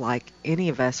lives like any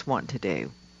of us want to do.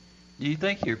 Do you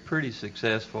think you're pretty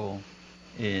successful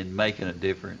in making a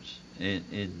difference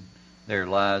in their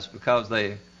lives, because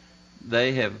they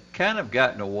have kind of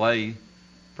gotten away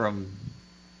from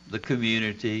the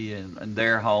community and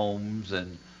their homes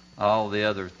and all the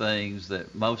other things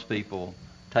that most people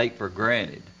take for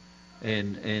granted?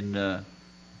 And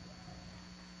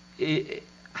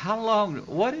how long?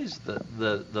 What is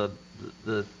the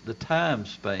time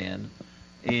span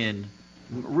in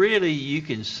really you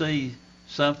can see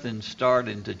something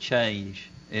starting to change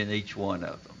in each one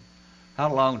of them?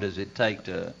 How long does it take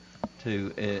to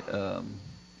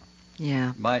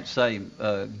Yeah. Might say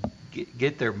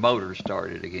get their motor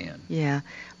started again. Yeah.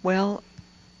 Well,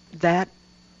 that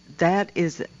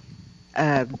is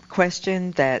a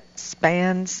question that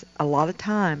spans a lot of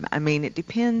time. I mean, it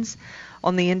depends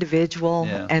on the individual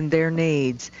and their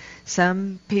needs.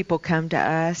 Some people come to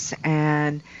us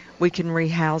and we can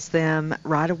rehouse them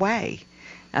right away.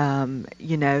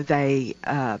 They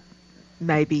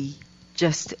maybe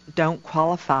just don't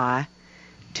qualify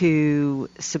to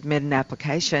submit an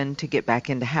application to get back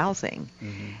into housing.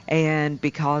 Mm-hmm. And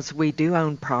because we do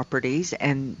own properties,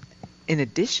 and in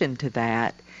addition to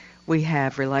that, we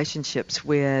have relationships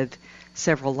with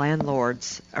several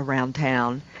landlords around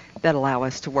town that allow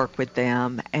us to work with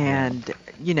them and,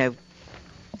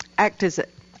 act as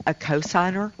a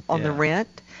co-signer on the rent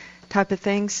type of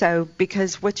thing. So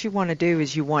because what you want to do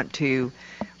is you want to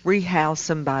rehouse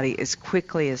somebody as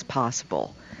quickly as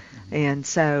possible. Mm-hmm. And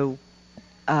so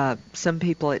some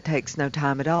people it takes no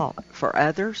time at all. For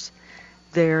others,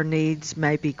 their needs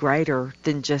may be greater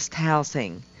than just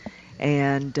housing.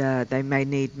 And they may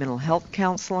need mental health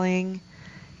counseling,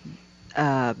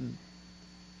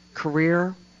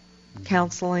 career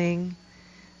counseling,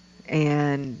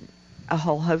 and a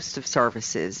whole host of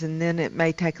services. And then it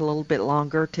may take a little bit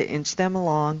longer to inch them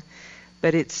along,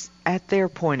 but it's at their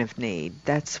point of need.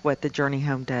 That's what the Journey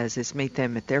Home does, is meet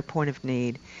them at their point of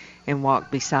need and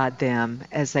walk beside them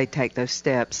as they take those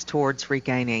steps towards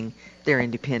regaining their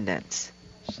independence.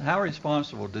 So how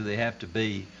responsible do they have to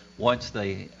be once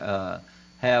they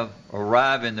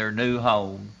arrive in their new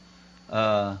home?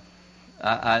 I'm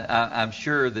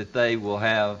sure that they will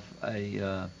have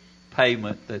a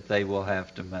payment that they will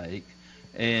have to make,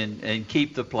 and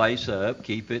keep the place up,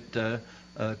 keep it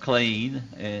clean,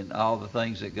 and all the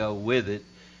things that go with it.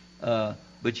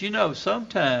 But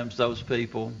sometimes those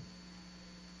people,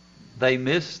 they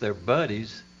miss their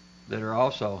buddies that are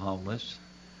also homeless,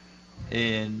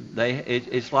 and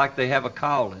it's like they have a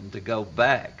calling to go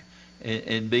back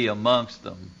and be amongst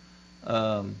them.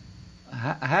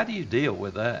 How do you deal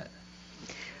with that?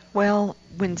 Well,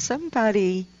 when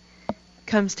somebody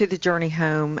comes to the Journey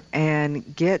Home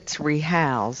and gets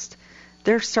rehoused,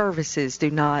 their services do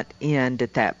not end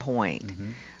at that point.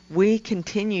 Mm-hmm. We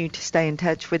continue to stay in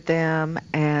touch with them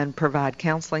and provide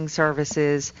counseling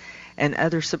services and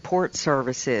other support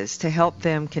services to help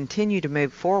them continue to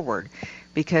move forward,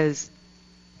 because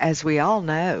as we all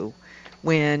know,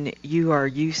 when you are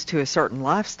used to a certain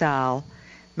lifestyle,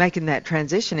 making that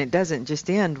transition, it doesn't just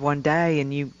end one day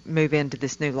and you move into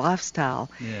this new lifestyle.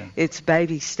 Yeah. It's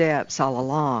baby steps all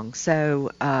along.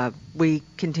 So we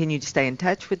continue to stay in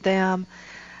touch with them.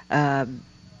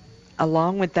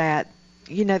 Along with that,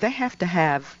 they have to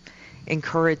have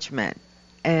encouragement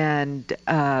and,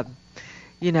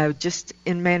 just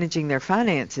in managing their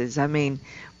finances. I mean,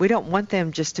 we don't want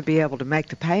them just to be able to make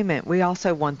the payment. We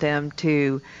also want them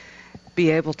to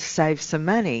be able to save some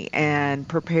money and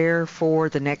prepare for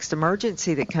the next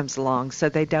emergency that comes along so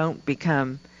they don't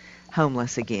become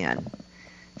homeless again.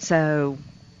 So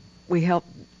we help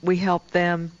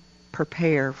them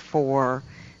prepare for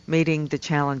meeting the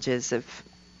challenges of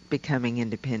becoming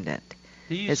independent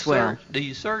as well. Do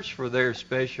you search for their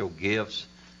special gifts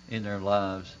in their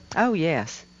lives? Oh,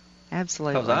 yes,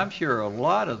 absolutely. Because I'm sure a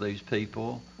lot of these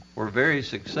people were very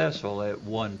successful at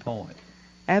one point.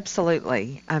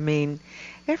 Absolutely. I mean,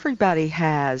 everybody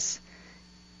has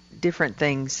different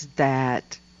things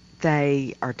that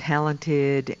they are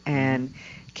talented and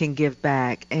can give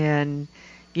back. And,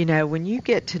 when you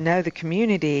get to know the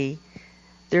community,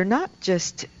 they're not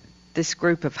just this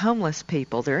group of homeless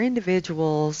people. They're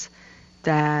individuals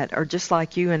that are just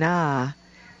like you and I,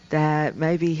 that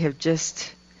maybe have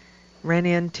just ran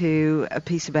into a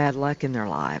piece of bad luck in their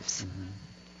lives. Mm-hmm.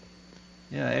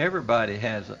 Yeah, everybody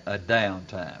has a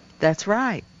downtime. That's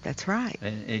right. That's right.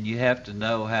 And you have to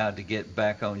know how to get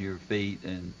back on your feet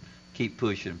and keep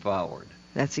pushing forward.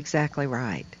 That's exactly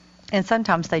right. And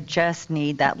sometimes they just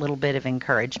need that little bit of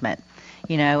encouragement.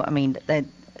 They've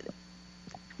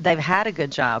had a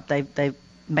good job. They've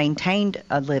maintained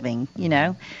a living,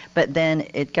 but then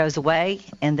it goes away,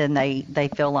 and then they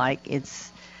feel like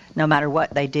it's no matter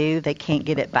what they do, they can't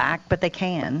get it back, but they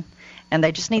can. And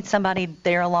they just need somebody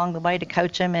there along the way to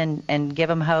coach them and give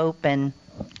them hope and,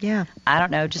 I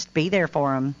don't know, just be there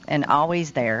for them and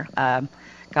always there.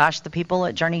 The people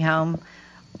at Journey Home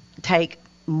take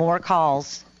more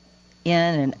calls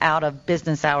in and out of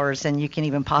business hours than you can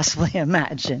even possibly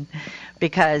imagine,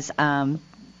 because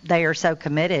they are so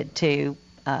committed to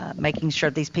making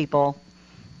sure these people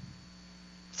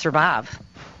survive,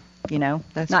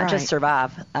 That's not right. just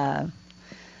survive,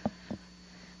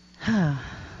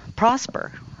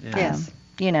 prosper. Yes.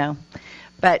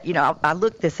 But, I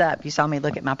looked this up. You saw me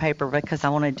look at my paper because I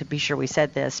wanted to be sure we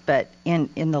said this. But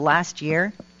in the last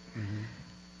year,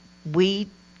 we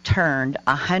turned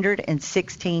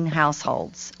 116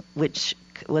 households, which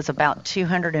was about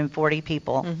 240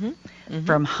 people,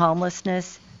 from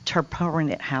homelessness to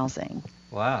permanent housing.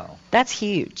 Wow. That's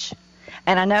huge.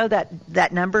 And I know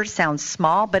that number sounds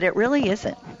small, but it really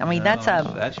isn't. I mean, that's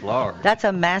large. That's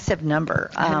a massive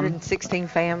number. 116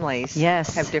 families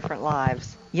have different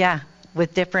lives. Yeah,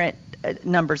 with different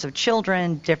numbers of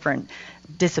children, different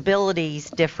disabilities,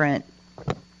 different.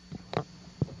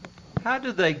 How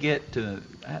do they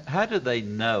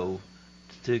know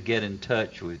to get in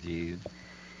touch with you?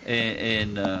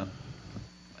 And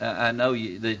I know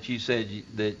that you said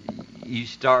that you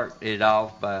started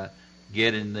off by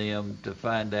getting them to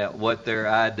find out what their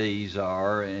IDs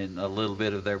are and a little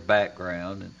bit of their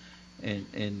background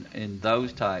and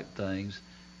those type things.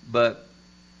 But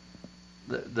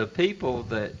the people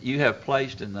that you have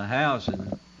placed in the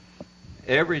housing,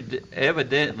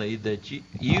 evidently that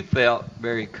you felt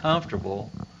very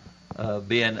comfortable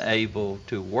being able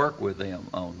to work with them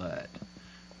on that.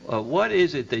 What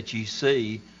is it that you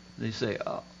see? They say,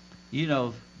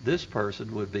 this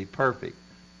person would be perfect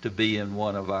to be in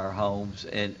one of our homes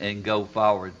and go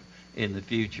forward in the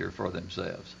future for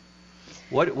themselves.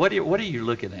 What are you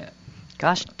looking at?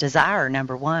 Gosh, desire,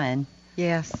 number one.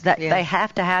 Yes. They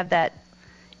have to have that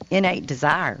innate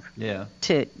desire. Yeah.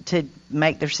 To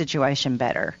make their situation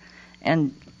better.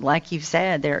 And like you've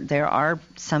said, there are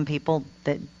some people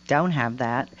that don't have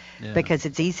that because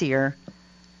it's easier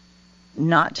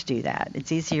not to do that.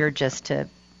 It's easier just to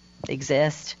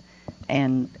exist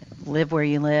and live where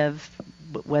you live,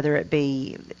 whether it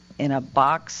be in a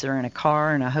box or in a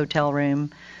car, in a hotel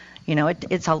room.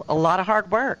 It's a lot of hard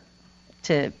work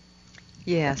to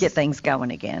get things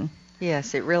going again.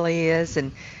 Yes, it really is.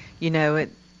 And,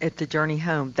 at the Journey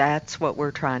Home, that's what we're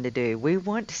trying to do. We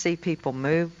want to see people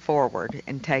move forward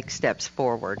and take steps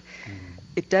forward.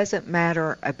 It doesn't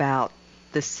matter about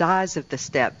the size of the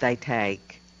step they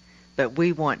take, but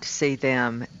we want to see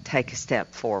them take a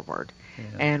step forward. Yeah.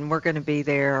 And we're going to be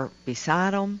there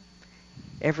beside them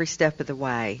every step of the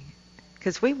way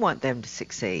because we want them to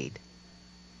succeed.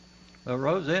 Well,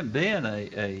 Roseanne, being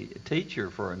a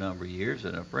teacher for a number of years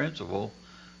and a principal,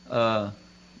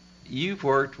 you've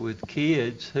worked with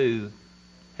kids who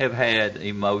have had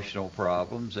emotional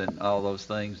problems and all those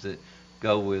things that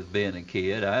go with being a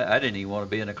kid. I didn't even want to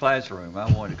be in a classroom. I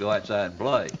wanted to go outside and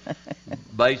play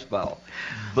baseball.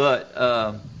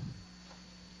 But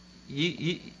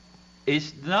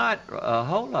it's not a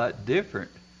whole lot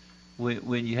different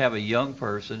when you have a young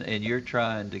person and you're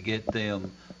trying to get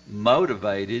them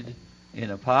motivated in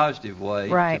a positive way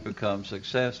to become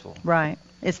successful. Right.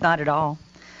 It's not at all.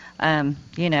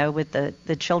 With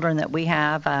the children that we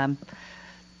have,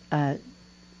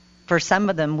 for some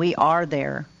of them, we are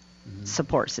their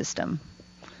support system.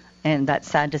 And that's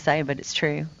sad to say, but it's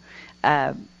true.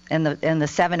 And the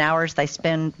 7 hours they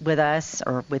spend with us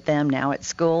or with them now at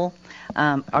school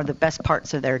are the best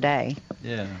parts of their day.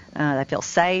 Yeah. They feel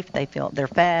safe. They feel they're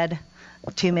fed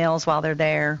 2 meals while they're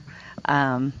there.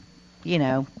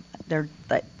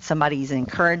 Somebody's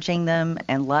encouraging them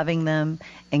and loving them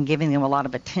and giving them a lot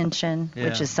of attention,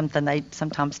 which is something they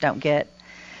sometimes don't get.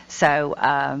 So,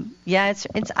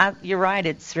 you're right.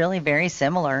 It's really very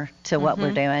similar to what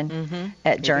we're doing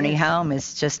at Journey Home.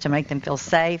 Is just to make them feel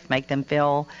safe, make them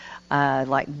feel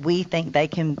like we think they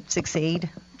can succeed.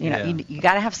 You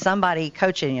got to have somebody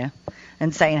coaching you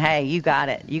and saying, "Hey, you got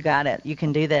it. You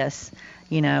can do this."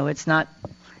 It's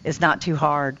not too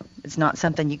hard. It's not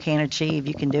something you can't achieve.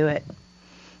 You can do it.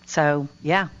 So,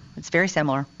 it's very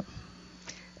similar.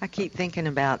 I keep thinking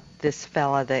about this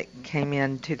fella that came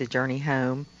into the Journey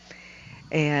Home,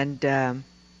 and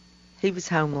he was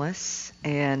homeless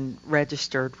and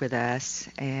registered with us,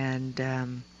 and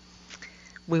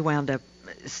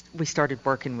we started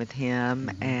working with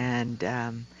him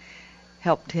and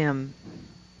helped him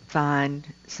find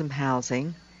some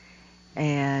housing,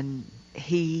 and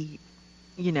he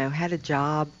had a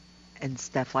job and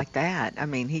stuff like that. I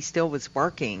mean, he still was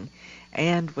working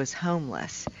and was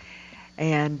homeless.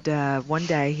 And one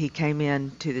day he came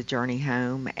in to the Journey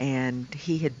Home, and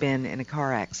he had been in a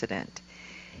car accident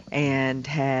and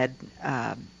had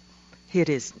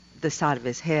hit the side of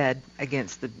his head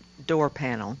against the door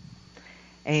panel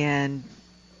and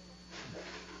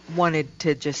wanted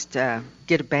to just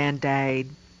get a Band-Aid,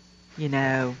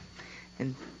 and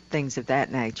things of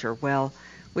that nature. Well,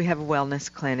 we have a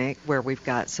wellness clinic where we've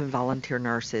got some volunteer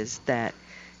nurses that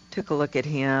took a look at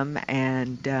him,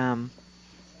 and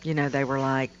they were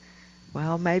like,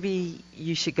 well, maybe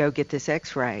you should go get this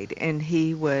x-rayed. And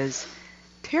he was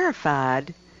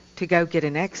terrified to go get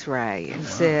an X-ray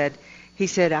and he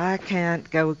said, I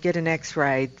can't go get an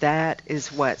X-ray. That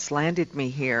is what's landed me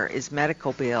here is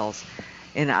medical bills,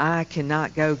 and I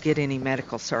cannot go get any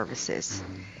medical services.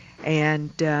 Mm-hmm.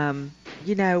 And,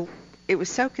 it was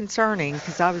so concerning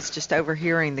because I was just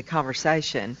overhearing the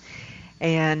conversation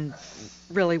and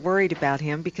really worried about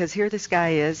him because here this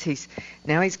guy is. He's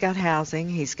got housing,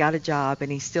 he's got a job, and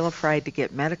he's still afraid to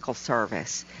get medical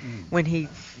service when he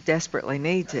desperately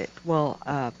needs it. Well,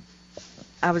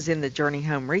 I was in the Journey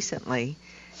Home recently,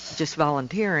 just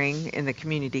volunteering in the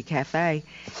community cafe,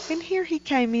 and here he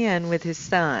came in with his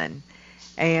son,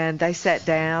 and they sat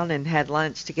down and had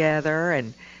lunch together,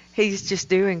 and he's just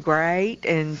doing great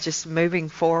and just moving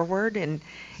forward, and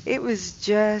it was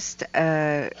just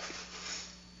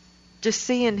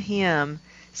seeing him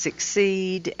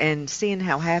succeed and seeing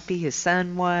how happy his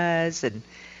son was, and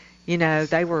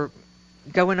they were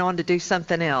going on to do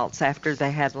something else after they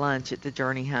had lunch at the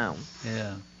Journey Home.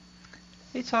 Yeah.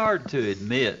 It's hard to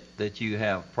admit that you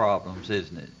have problems,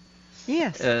 isn't it?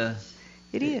 Yes,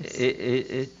 it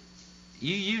is.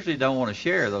 You usually don't want to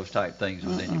share those type things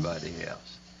with anybody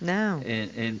else. No.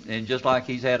 And just like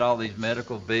he's had all these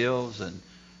medical bills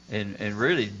and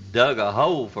really dug a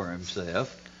hole for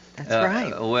himself. That's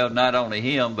right. Well, not only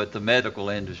him, but the medical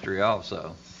industry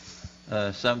also.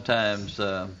 Sometimes,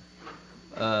 gosh,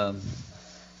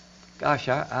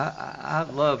 I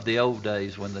love the old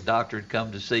days when the doctor would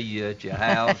come to see you at your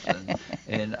house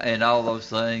and all those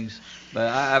things. But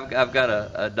I've got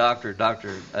a doctor,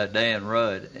 Dr. Dan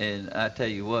Rudd, and I tell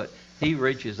you what, he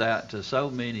reaches out to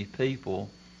so many people,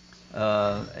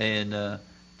 and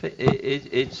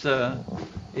it's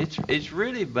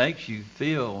really makes you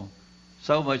feel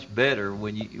so much better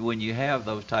when you have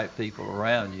those type people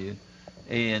around you.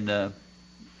 And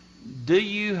do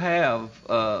you have?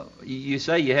 You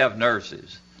say you have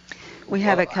nurses. We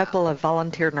have a couple of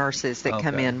volunteer nurses that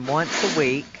come in once a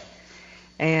week,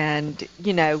 and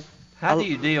How do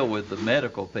you deal with the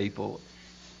medical people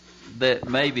that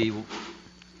maybe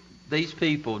these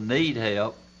people need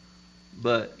help,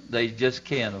 but they just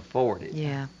can't afford it?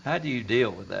 Yeah. How do you deal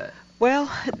with that?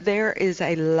 Well, there is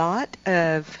a lot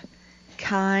of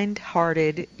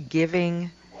kind-hearted, giving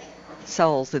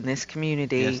souls in this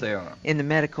community. Yes, they are. In the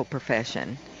medical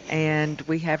profession, and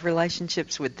we have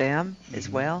relationships with them as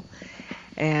well.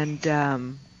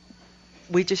 And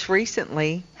we just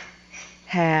recently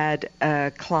had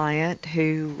a client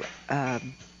who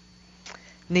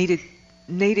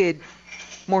needed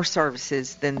more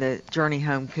services than the Journey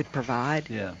Home could provide.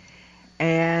 Yeah.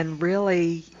 And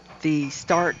really, the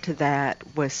start to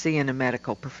that was seeing a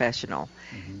medical professional.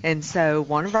 Mm-hmm. And so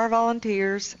one of our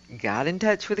volunteers got in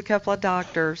touch with a couple of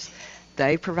doctors.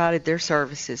 They provided their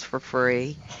services for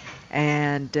free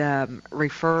and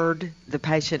referred the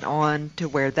patient on to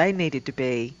where they needed to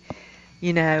be,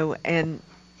 and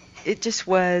it just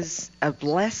was a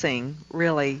blessing,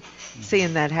 really,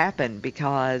 seeing that happen,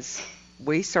 because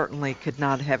we certainly could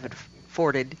not have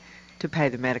afforded to pay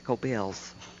the medical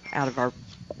bills out of our,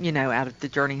 out of the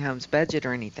Journey Home's budget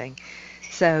or anything.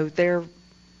 So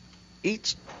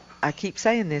I keep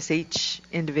saying this, each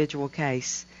individual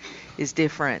case is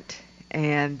different.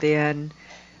 And then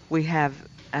we have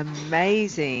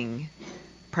amazing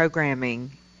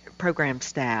program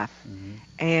staff,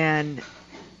 and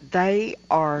they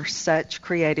are such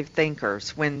creative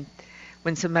thinkers. When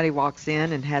somebody walks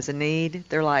in and has a need,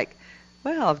 they're like,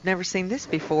 well, I've never seen this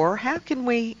before. How can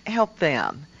we help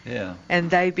them? Yeah. And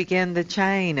they begin the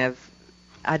chain of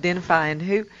identifying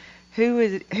who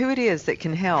it is that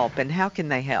can help and how can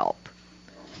they help.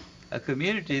 A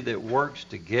community that works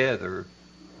together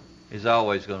is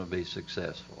always going to be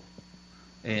successful.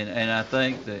 And I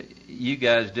think that you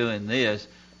guys doing this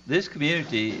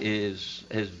community is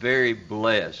very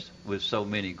blessed with so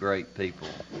many great people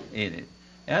in it.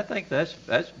 And I think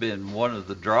that's been one of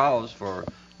the draws for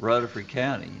Rutherford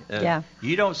County. Yeah.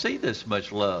 You don't see this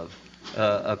much love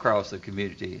across the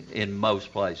community in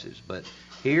most places, but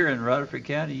here in Rutherford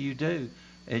County you do.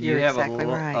 And You're you have exactly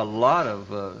right. a lot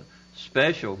of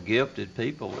special gifted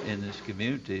people in this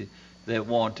community that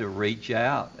want to reach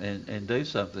out and do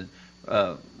something.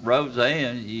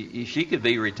 Roseanne, she could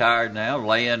be retired now,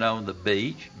 laying on the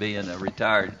beach, being a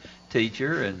retired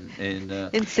teacher, and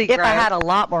if I had a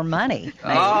lot more money.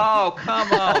 Maybe. Oh,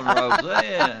 come on,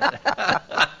 Roseanne.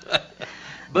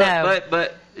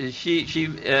 But she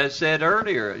said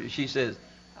earlier, she says,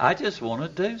 I just want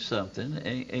to do something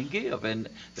and give. And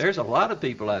there's a lot of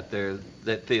people out there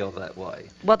that feel that way.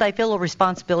 Well, they feel a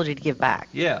responsibility to give back.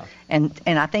 Yeah. And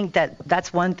I think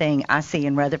that's one thing I see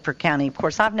in Rutherford County. Of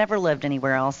course, I've never lived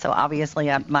anywhere else, so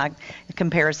obviously my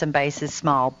comparison base is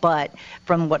small. But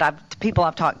from people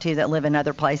I've talked to that live in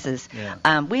other places,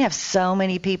 we have so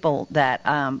many people that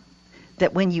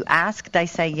when you ask, they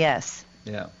say yes.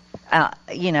 Yeah.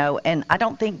 And I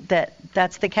don't think that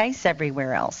that's the case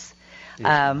everywhere else.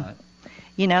 That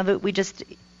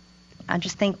I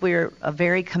just think we're a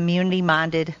very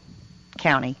community-minded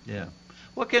county. Yeah.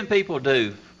 What can people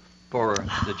do for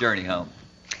the Journey Home?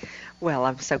 Well,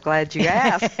 I'm so glad you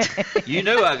asked. You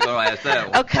knew I was going to ask that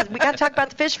one. Oh, because we got to talk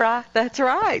about the fish fry. That's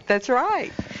right.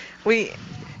 We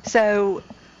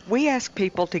ask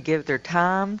people to give their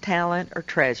time, talent, or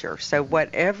treasure. So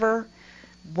whatever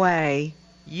way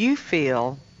you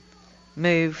feel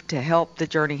moved to help the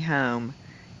Journey Home,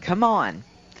 come on.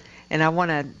 And I want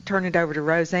to turn it over to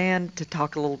Roseanne to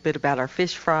talk a little bit about our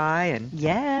fish fry.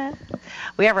 Yeah.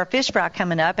 We have our fish fry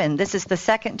coming up, and this is the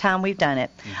second time we've done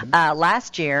it. Mm-hmm.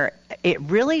 Last year, it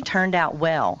really turned out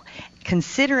well,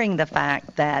 considering the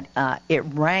fact that it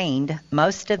rained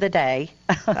most of the day.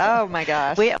 Oh, my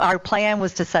gosh. Our plan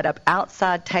was to set up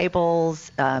outside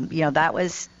tables. That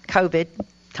was COVID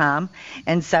time.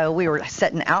 And so we were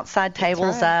setting outside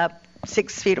tables up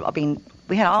 6 feet.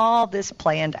 We had all this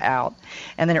planned out,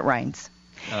 and then it rains.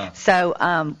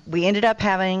 So we ended up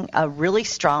having a really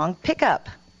strong pickup.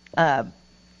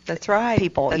 That's right.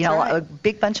 People, that's right. A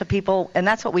big bunch of people, and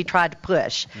that's what we tried to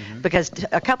push because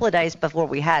a couple of days before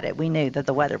we had it, we knew that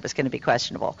the weather was going to be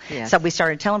questionable. Yes. So we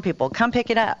started telling people, come pick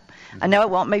it up. I know it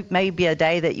won't maybe be a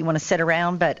day that you want to sit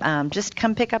around, but just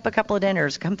come pick up a couple of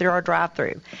dinners, come through our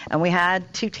drive-through. And we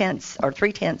had 3 tents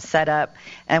set up,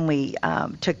 and we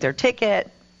took their ticket,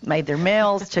 made their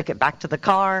meals, took it back to the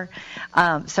car.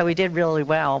 So we did really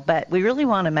well. But we really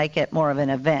want to make it more of an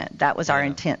event. That was our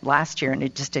intent last year, and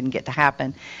it just didn't get to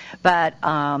happen. But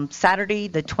Saturday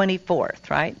the 24th,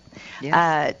 right?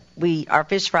 Yes. Our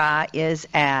fish fry is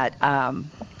at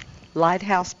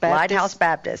Lighthouse Baptist. Lighthouse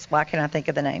Baptist. Why can't I think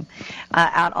of the name?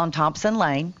 Out on Thompson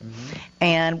Lane. Mm-hmm.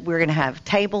 And we're going to have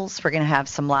tables. We're going to have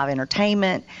some live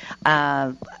entertainment.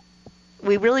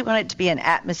 We really want it to be an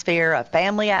atmosphere, a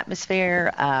family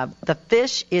atmosphere. The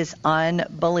fish is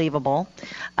unbelievable.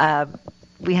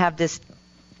 We have this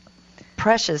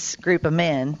precious group of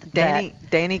men. Danny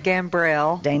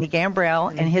Gambrell. Danny Gambrell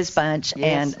and his bunch,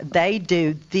 and they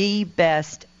do the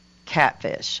best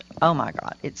catfish. Oh, my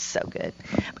God. It's so good.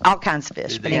 All kinds of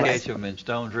fish. Did they catch them in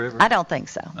Stones River? I don't think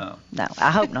so. No,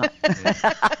 I hope not.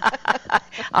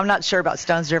 I'm not sure about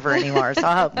Stones River anymore, so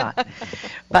I hope not.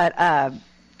 But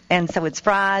and so it's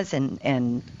fries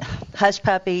and hush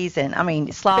puppies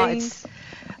and, slaw.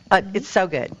 It's so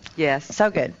good. Yes. So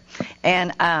good.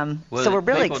 And so we're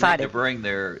really excited. Need to bring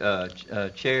their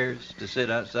chairs to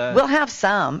sit outside? We'll have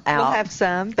some out. We'll have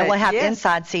some. But we'll have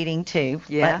inside seating, too.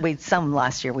 Yeah. Some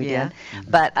last year we did.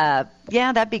 But,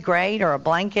 that'd be great, or a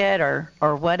blanket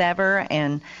or whatever,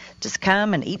 and just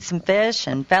come and eat some fish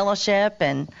and fellowship.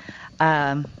 And it's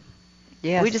going to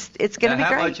be great.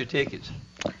 How much are tickets?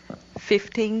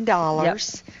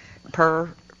 $15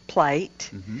 per plate.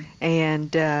 Mm-hmm.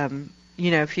 And,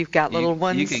 if you've got little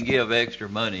ones. You can give extra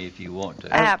money if you want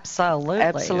to.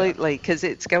 Absolutely. Because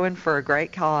it's going for a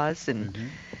great cause. And,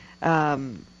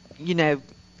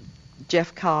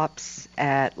 Jeff Copps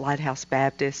at Lighthouse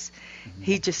Baptist,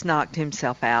 he just knocked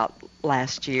himself out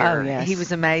last year. Oh, yes. He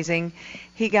was amazing.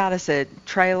 He got us a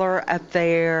trailer up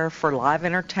there for live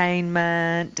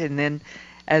entertainment. And then,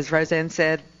 as Roseanne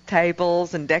said,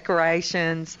 tables and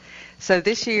decorations. So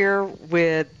this year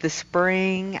with the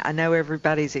spring, I know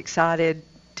everybody's excited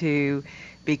to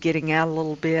be getting out a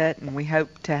little bit, and we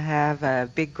hope to have a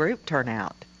big group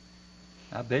turnout.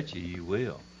 I bet you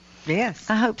will. Yes.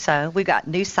 I hope so. We've got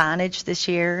new signage this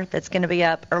year that's going to be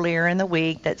up earlier in the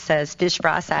week that says Fish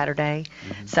Fry Saturday.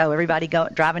 Mm-hmm. So everybody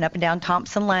driving up and down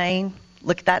Thompson Lane,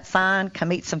 look at that sign,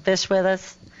 come eat some fish with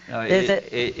us.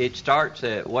 It starts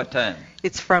at what time?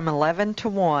 It's from 11 to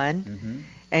 1. Mm-hmm.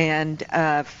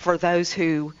 And for those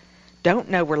who don't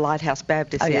know where Lighthouse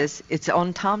Baptist is, it's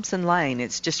on Thompson Lane.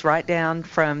 It's just right down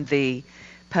from the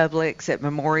Publix at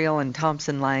Memorial and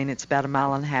Thompson Lane. It's about a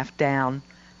mile and a half down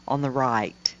on the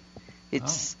right.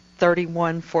 It's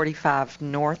 3145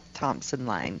 North Thompson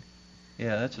Lane.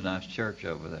 Yeah, that's a nice church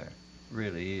over there. It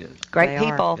really is. Great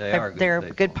people. They're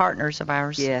good partners of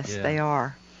ours. Yes, they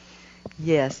are.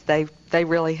 Yes, they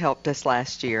really helped us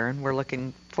last year, and we're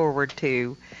looking forward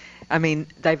to.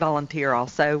 They volunteer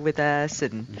also with us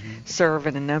and serve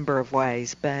in a number of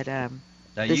ways. But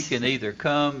Now, you can either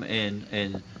come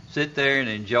and sit there and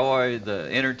enjoy the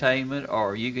entertainment,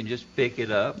 or you can just pick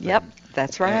it up. Yep,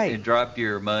 that's right. And drop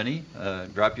your money,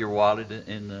 drop your wallet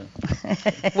in the...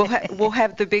 We'll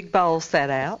have the big bowl set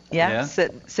out. Yeah.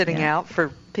 Sitting out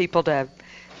for people to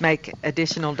make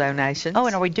additional donations. Oh,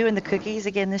 and are we doing the cookies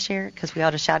again this year? Because we ought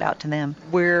to shout out to them.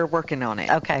 We're working on it.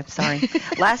 Okay, sorry.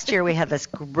 Last year we had this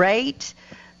great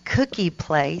cookie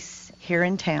place here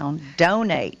in town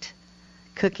donate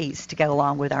cookies to go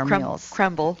along with our meals.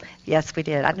 Crumble. Yes, we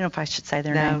did. I don't know if I should say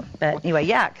their name, but anyway,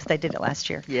 yeah, because they did it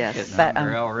last year. Yes. But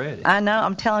already. I know.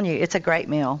 I'm telling you, it's a great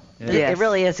meal. Yeah. It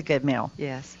really is a good meal.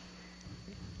 Yes.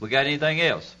 We got anything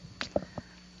else?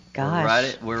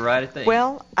 Gosh. We're right at the end.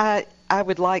 Well, I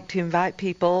would like to invite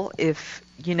people, if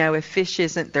fish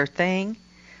isn't their thing,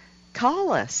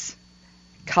 call us.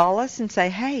 Call us and say,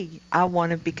 hey, I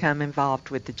want to become involved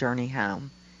with the Journey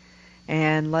Home.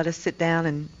 And let us sit down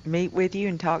and meet with you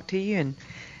and talk to you and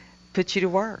put you to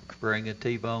work. Bring a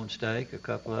T-bone steak, a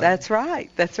couple of That's right.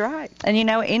 And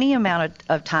any amount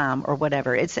of time or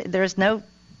whatever, there's no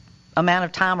amount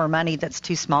of time or money that's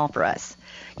too small for us.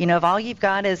 If all you've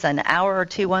got is an hour or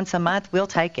two once a month, we'll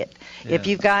take it. Yeah. If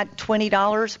you've got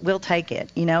 $20, we'll take it.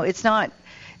 It's not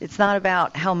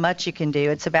about how much you can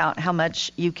do. It's about how much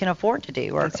you can afford to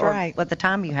do, or what the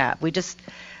time you have. We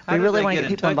really want to get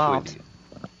people involved.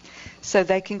 So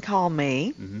they can call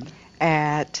me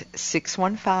at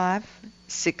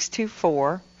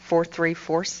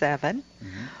 615-624-4347,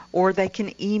 or they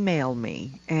can email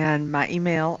me. And my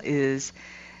email is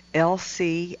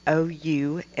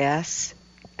lcous,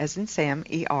 as in Sam,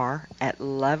 ER, at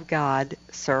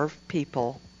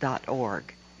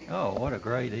lovegodservepeople.org. Oh, what a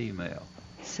great email.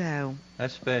 So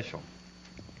that's special.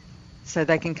 So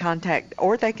they can contact,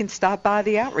 or they can stop by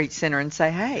the outreach center and say,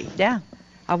 hey,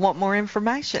 I want more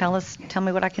information. Tell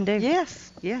me what I can do.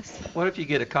 Yes. What if you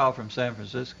get a call from San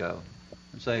Francisco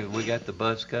and say, we got the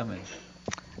bus coming?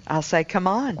 I'll say, come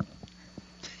on.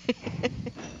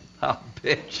 I'll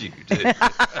bet you do.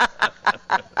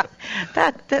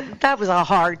 That was a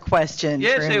hard question.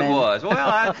 Yes, Truman. it was. Well,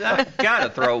 I got to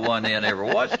throw one in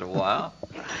every once in a while.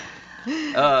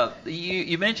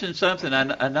 You mentioned something.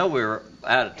 I know we're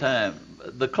out of time.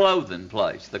 The clothing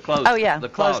place. The clothes. Oh yeah, the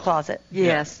clothes closet.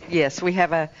 Yes. We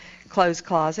have a clothes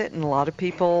closet, and a lot of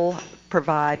people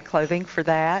provide clothing for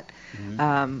that.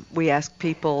 We ask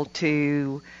people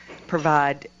to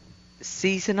provide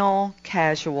seasonal,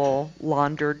 casual,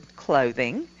 laundered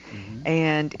clothing,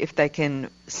 and if they can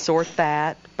sort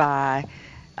that by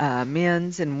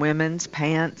men's and women's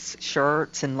pants,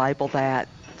 shirts, and label that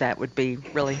would be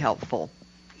really helpful.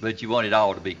 But you want it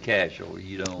all to be casual.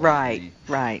 You don't right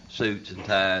suits and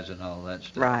ties and all that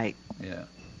stuff. Right. Yeah.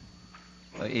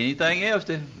 Anything else?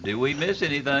 Do we miss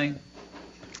anything?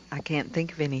 I can't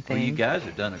think of anything. Well, you guys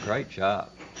have done a great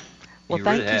job. Well,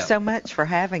 thank you so much for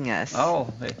having us.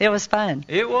 Oh, it was fun.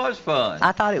 It was fun.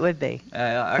 I thought it would be.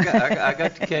 I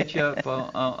got to catch up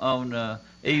on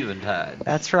Eventide.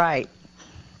 That's right.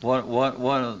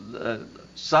 One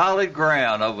solid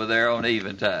ground over there on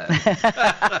Eventide.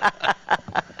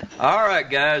 All right,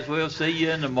 guys, we'll see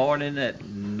you in the morning at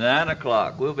 9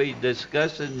 o'clock. We'll be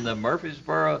discussing the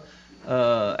Murfreesboro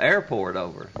airport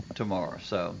over tomorrow.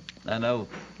 So I know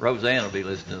Roseanne will be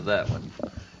listening to that one.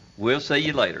 We'll see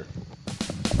you later.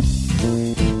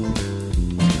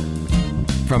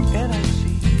 From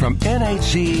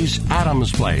NHC's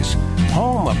Adams Place,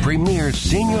 home of premier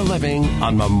senior living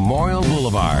on Memorial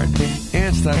Boulevard.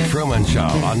 It's The Truman Show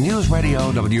on News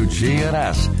Radio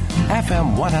WGNS,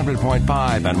 FM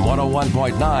 100.5 and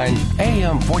 101.9,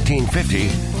 AM 1450,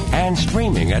 and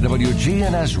streaming at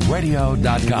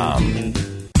WGNSradio.com.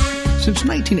 Since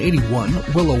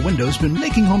 1981, Willow Window's been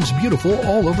making homes beautiful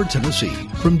all over Tennessee,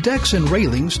 from decks and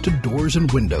railings to doors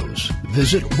and windows.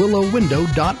 Visit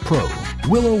willowwindow.pro.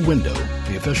 Willow Window,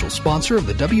 the official sponsor of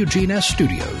the WGNS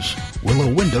studios.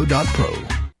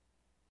 willowwindow.pro.